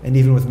health, and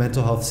even with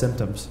mental health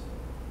symptoms.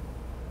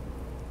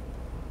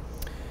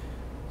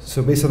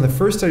 So based on the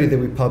first study that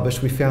we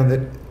published, we found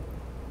that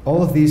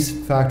all of these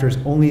factors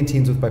only in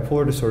teens with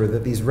bipolar disorder,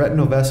 that these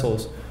retinal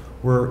vessels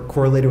were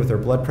correlated with their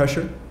blood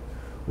pressure,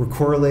 were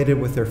correlated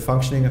with their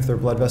functioning of their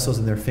blood vessels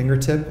in their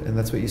fingertip, and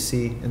that's what you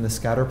see in the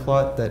scatter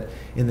plot, that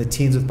in the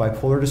teens with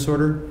bipolar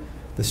disorder,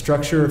 the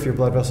structure of your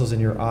blood vessels in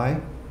your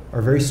eye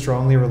are very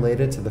strongly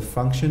related to the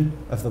function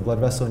of the blood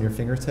vessel in your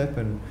fingertip.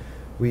 And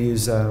we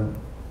use a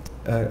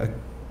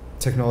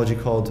technology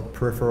called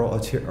peripheral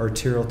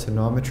arterial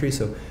tonometry,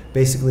 so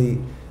basically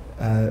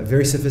a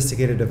very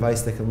sophisticated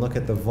device that can look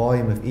at the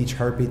volume of each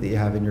heartbeat that you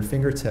have in your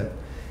fingertip.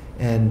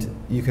 And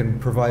you can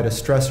provide a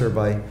stressor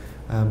by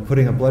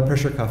putting a blood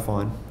pressure cuff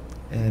on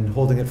and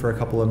holding it for a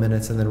couple of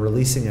minutes and then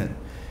releasing it.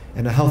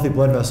 And a healthy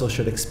blood vessel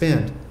should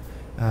expand.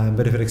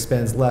 But if it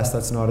expands less,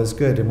 that's not as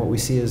good. And what we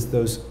see is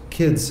those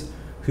kids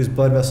whose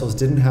blood vessels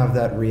didn't have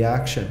that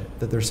reaction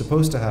that they're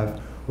supposed to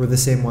have were the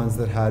same ones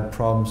that had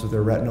problems with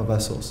their retinal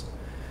vessels.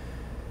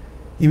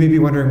 You may be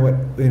wondering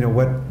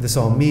what this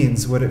all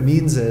means. What it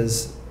means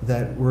is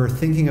that we're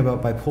thinking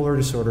about bipolar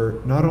disorder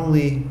not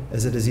only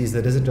as a disease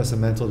that isn't just a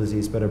mental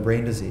disease, but a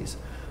brain disease,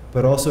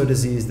 but also a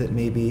disease that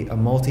may be a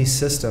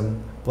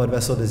multi-system blood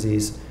vessel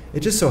disease.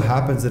 It just so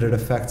happens that it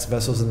affects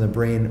vessels in the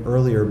brain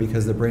earlier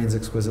because the brain's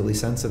exquisitely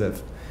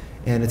sensitive.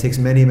 And it takes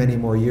many, many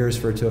more years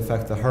for it to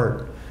affect the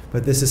heart.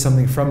 But this is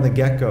something from the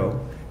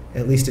get-go,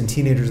 at least in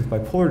teenagers with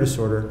bipolar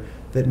disorder,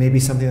 that may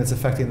be something that's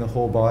affecting the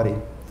whole body.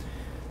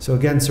 So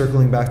again,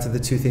 circling back to the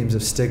two themes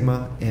of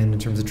stigma and in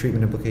terms of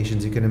treatment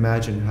implications, you can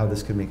imagine how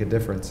this could make a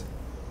difference.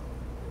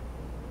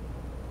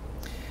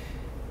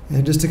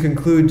 And just to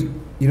conclude,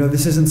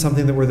 this isn't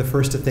something that we're the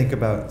first to think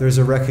about. There's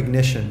a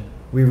recognition.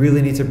 We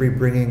really need to be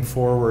bringing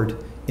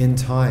forward in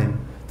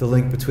time the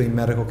link between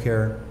medical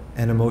care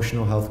and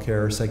emotional health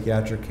care or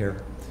psychiatric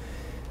care.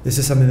 This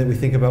is something that we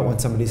think about when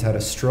somebody's had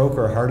a stroke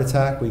or a heart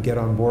attack. We get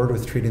on board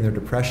with treating their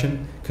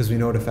depression because we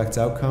know it affects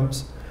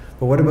outcomes.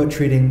 But what about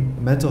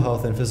treating mental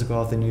health and physical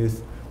health in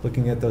youth,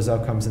 looking at those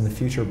outcomes in the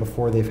future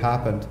before they've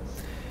happened?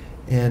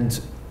 And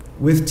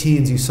with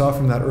teens, you saw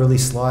from that early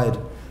slide,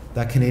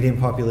 that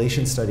Canadian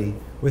population study,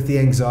 with the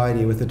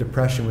anxiety, with the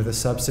depression, with the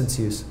substance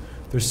use,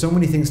 there's so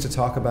many things to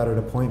talk about at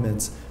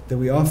appointments that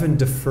we often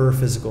defer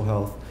physical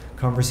health,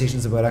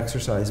 conversations about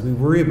exercise. We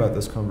worry about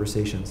those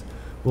conversations.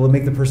 Will it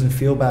make the person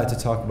feel bad to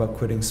talk about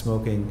quitting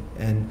smoking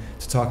and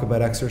to talk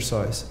about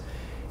exercise?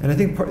 And I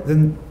think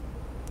then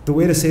the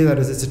way to say that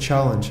is it's a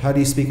challenge. How do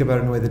you speak about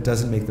it in a way that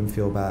doesn't make them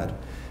feel bad?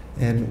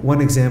 And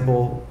one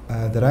example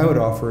that I would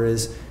offer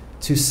is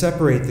to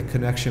separate the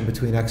connection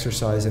between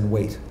exercise and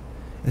weight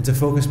and to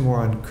focus more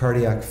on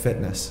cardiac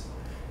fitness.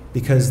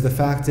 because the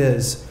fact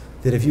is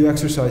that if you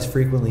exercise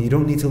frequently, you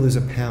don't need to lose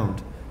a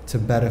pound to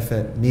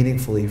benefit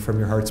meaningfully from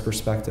your heart's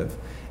perspective.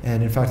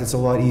 And in fact, it's a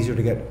lot easier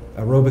to get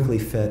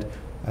aerobically fit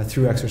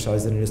through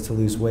exercise than it is to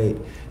lose weight.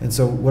 And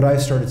so what I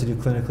started to do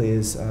clinically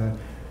is,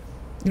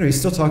 you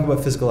still talk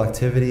about physical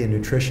activity and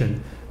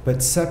nutrition,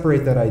 but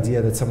separate that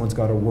idea that someone's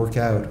got to work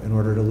out in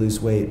order to lose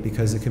weight,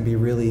 because it can be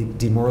really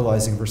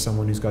demoralizing for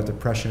someone who's got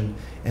depression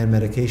and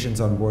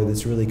medications on board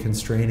that's really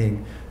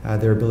constraining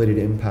their ability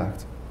to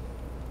impact.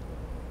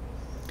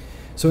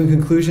 So in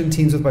conclusion,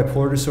 teens with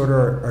bipolar disorder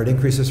are at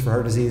increased risk for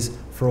heart disease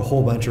for a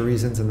whole bunch of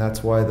reasons, and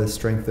that's why the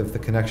strength of the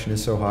connection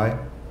is so high.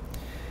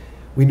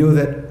 We know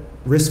that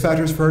risk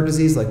factors for heart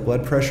disease, like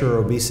blood pressure or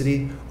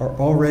obesity, are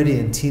already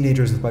in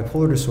teenagers with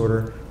bipolar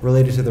disorder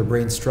related to their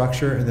brain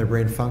structure and their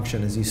brain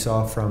function, as you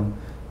saw from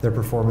their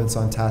performance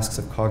on tasks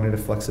of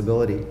cognitive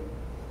flexibility.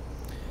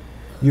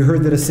 You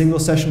heard that a single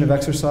session of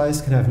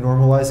exercise can have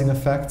normalizing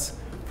effects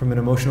from an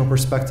emotional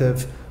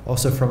perspective,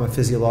 also from a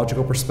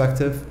physiological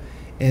perspective.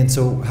 And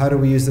so how do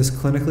we use this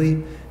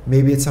clinically?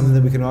 Maybe it's something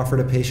that we can offer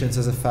to patients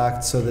as a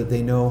fact so that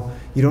they know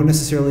you don't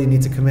necessarily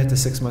need to commit to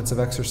 6 months of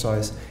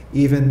exercise.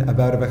 Even a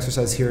bout of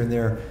exercise here and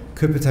there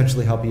could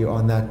potentially help you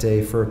on that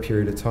day for a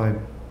period of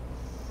time.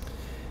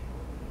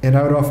 And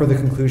I would offer the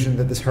conclusion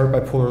that this heart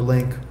bipolar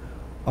link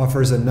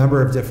offers a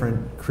number of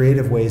different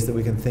creative ways that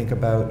we can think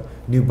about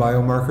new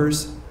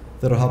biomarkers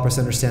that'll help us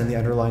understand the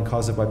underlying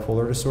cause of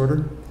bipolar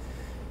disorder.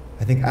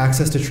 I think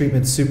access to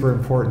treatment is super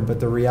important, but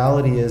the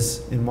reality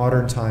is, in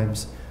modern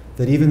times,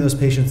 that even those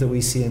patients that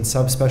we see in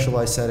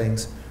subspecialized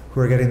settings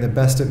who are getting the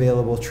best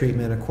available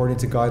treatment according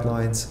to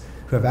guidelines,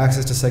 who have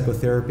access to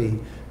psychotherapy,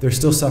 they're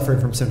still suffering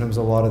from symptoms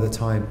a lot of the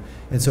time.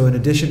 And so in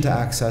addition to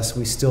access,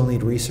 we still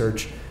need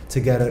research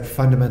to get at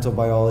fundamental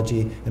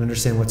biology and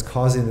understand what's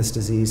causing this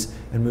disease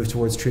and move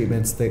towards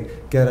treatments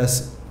that get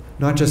us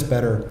not just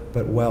better,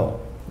 but well,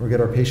 or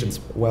get our patients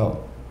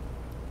well.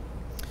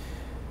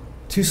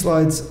 2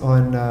 slides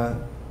on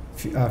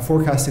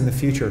forecasting the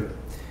future.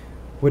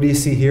 What do you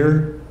see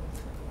here?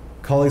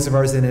 Colleagues of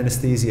ours in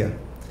anesthesia.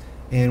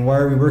 And why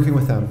are we working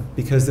with them?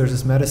 Because there's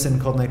this medicine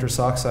called nitrous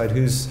oxide.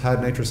 Who's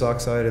had nitrous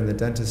oxide in the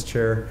dentist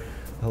chair?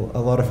 A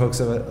lot of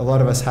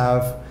us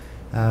have.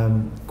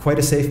 Quite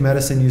a safe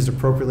medicine used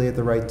appropriately at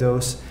the right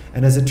dose,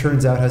 and as it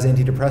turns out, has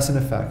antidepressant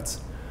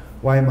effects.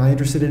 Why am I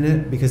interested in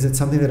it? Because it's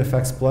something that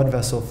affects blood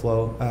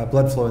flow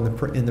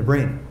in the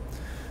brain.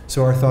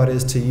 So our thought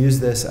is to use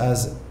this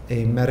as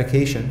a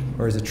medication,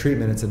 or as a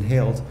treatment, it's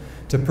inhaled,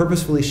 to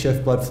purposefully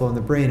shift blood flow in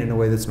the brain in a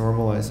way that's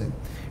normalizing.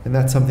 And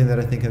that's something that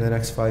I think in the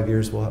next 5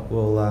 years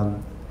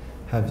we'll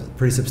have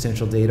pretty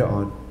substantial data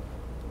on.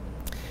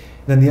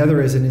 And then the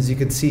other is, and as you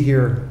can see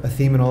here, a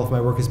theme in all of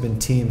my work has been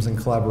teams and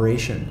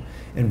collaboration,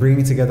 and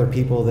bringing together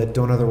people that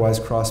don't otherwise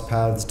cross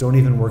paths, don't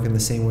even work in the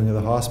same wing of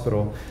the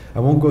hospital. I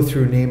won't go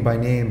through name by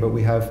name, but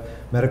we have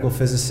medical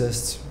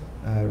physicists,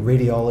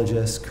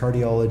 radiologists,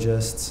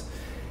 cardiologists,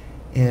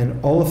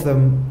 and all of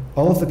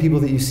the people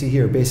that you see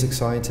here, basic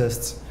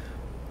scientists,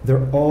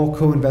 they're all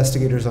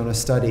co-investigators on a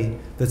study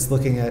that's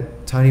looking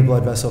at tiny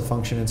blood vessel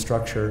function and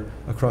structure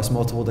across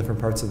multiple different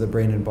parts of the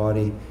brain and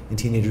body in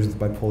teenagers with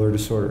bipolar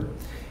disorder.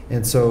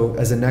 And so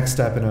as a next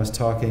step, and I was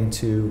talking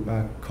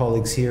to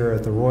colleagues here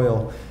at the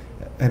Royal,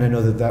 and I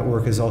know that that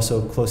work is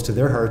also close to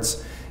their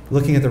hearts,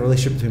 looking at the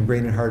relationship between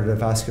brain and heart at a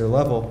vascular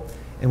level.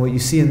 And what you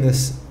see in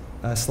this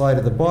slide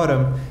at the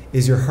bottom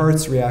is your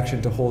heart's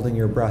reaction to holding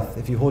your breath.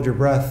 If you hold your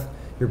breath,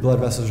 your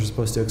blood vessels are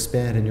supposed to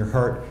expand in your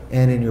heart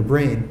and in your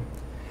brain.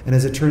 And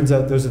as it turns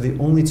out, those are the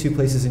only 2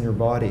 places in your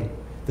body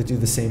that do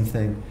the same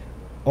thing.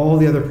 All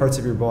the other parts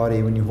of your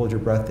body, when you hold your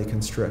breath, they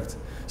constrict.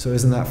 So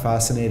isn't that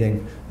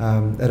fascinating?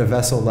 At a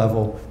vessel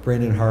level,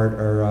 brain and heart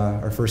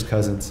are first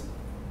cousins.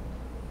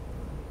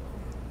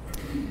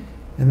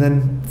 And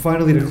then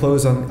finally, to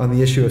close on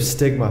the issue of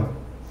stigma.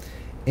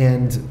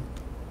 And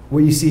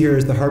what you see here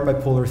is the heart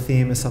bipolar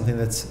theme is something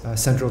that's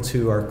central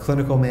to our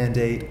clinical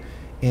mandate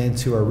and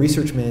to our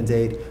research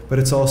mandate, but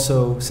it's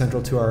also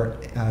central to our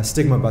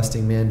stigma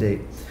busting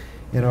mandate.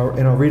 And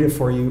I'll read it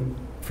for you.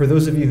 For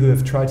those of you who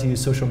have tried to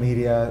use social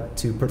media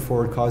to put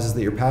forward causes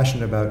that you're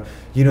passionate about,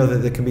 you know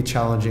that it can be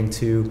challenging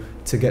to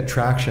get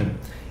traction.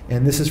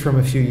 And this is from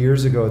a few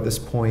years ago at this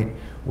point,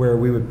 where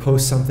we would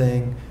post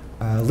something,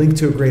 link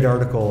to a great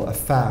article, a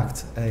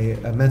fact,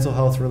 a mental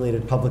health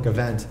related public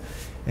event,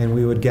 and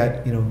we would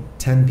get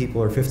 10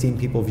 people or 15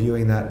 people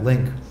viewing that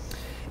link.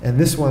 And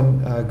this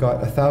one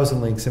got 1,000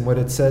 links, and what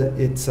it said,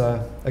 it's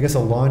I guess a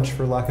launch,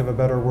 for lack of a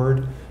better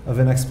word, of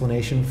an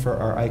explanation for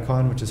our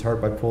icon, which is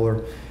heart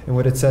bipolar. And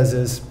what it says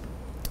is,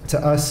 to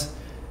us,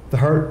 the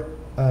heart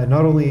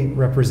not only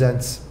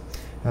represents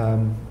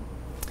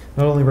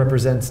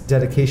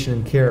dedication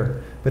and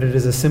care, but it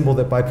is a symbol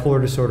that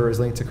bipolar disorder is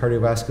linked to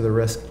cardiovascular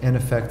risk and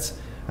affects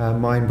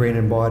mind, brain,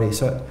 and body.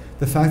 So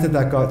the fact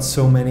that got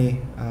so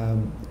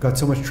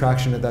much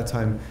traction at that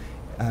time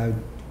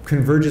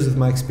converges with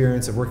my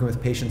experience of working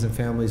with patients and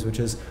families, which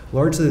is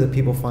largely that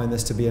people find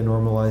this to be a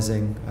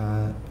normalizing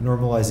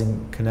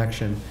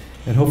connection.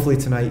 And hopefully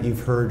tonight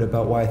you've heard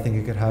about why I think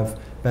it could have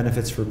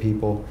benefits for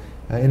people.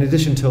 in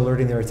addition to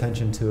alerting their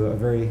attention to a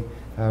very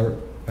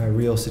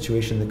real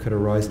situation that could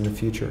arise in the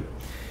future.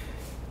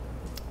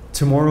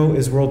 Tomorrow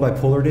is World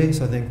Bipolar Day,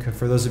 so I think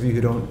for those of you who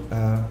don't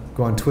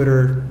go on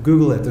Twitter,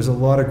 Google it. There's a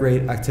lot of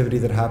great activity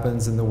that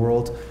happens in the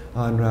world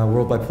on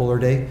World Bipolar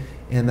Day,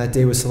 and that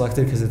day was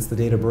selected because it's the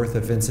date of birth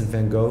of Vincent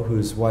van Gogh,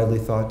 who's widely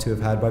thought to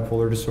have had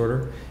bipolar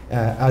disorder,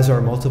 as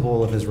are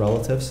multiple of his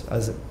relatives,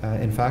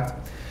 in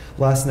fact.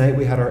 Last night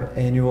we had our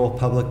annual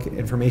public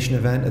information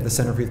event at the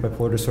Center for Youth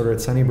Bipolar Disorder at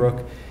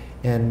Sunnybrook,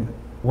 and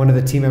one of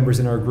the team members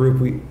in our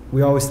group,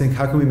 we always think,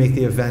 how can we make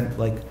the event,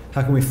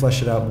 how can we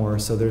flesh it out more?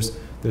 So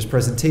there's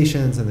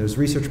presentations and there's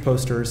research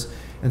posters,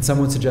 and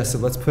someone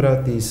suggested, let's put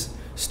out these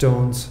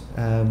stones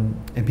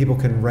and people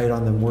can write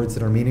on them words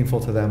that are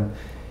meaningful to them.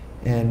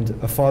 And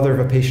a father of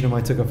a patient of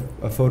mine took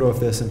a photo of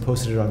this and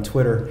posted it on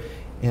Twitter,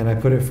 and I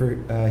put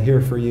it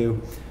here for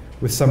you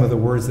with some of the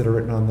words that are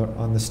written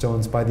on the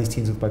stones by these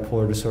teens with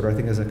bipolar disorder, I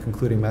think as a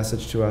concluding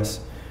message to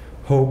us.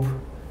 Hope,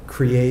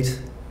 create,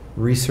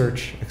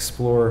 research,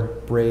 explore,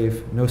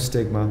 brave, no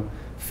stigma,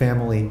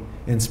 family,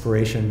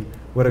 inspiration.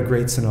 What a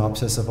great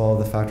synopsis of all of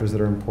the factors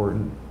that are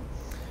important.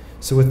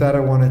 So with that,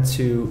 I wanted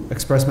to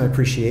express my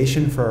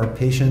appreciation for our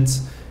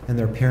patients and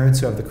their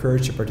parents who have the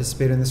courage to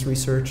participate in this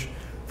research,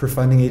 for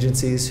funding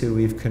agencies who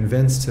we've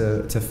convinced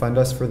to fund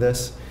us for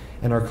this,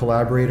 and our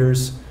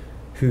collaborators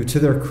who, to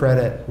their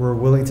credit, were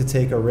willing to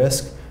take a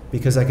risk,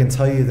 because I can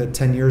tell you that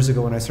 10 years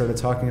ago when I started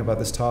talking about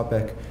this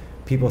topic,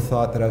 people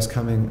thought that I was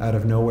coming out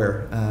of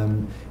nowhere,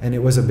 and it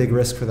was a big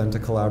risk for them to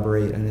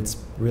collaborate, and it's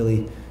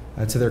really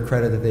to their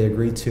credit that they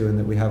agreed to, and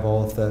that we have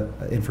all of the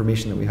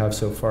information that we have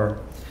so far.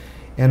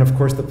 And of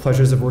course the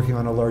pleasures of working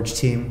on a large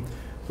team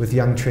with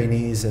young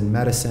trainees in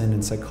medicine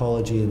and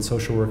psychology and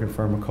social work and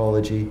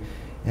pharmacology.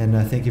 And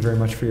thank you very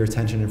much for your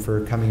attention and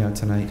for coming out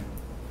tonight.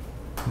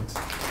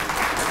 Thanks.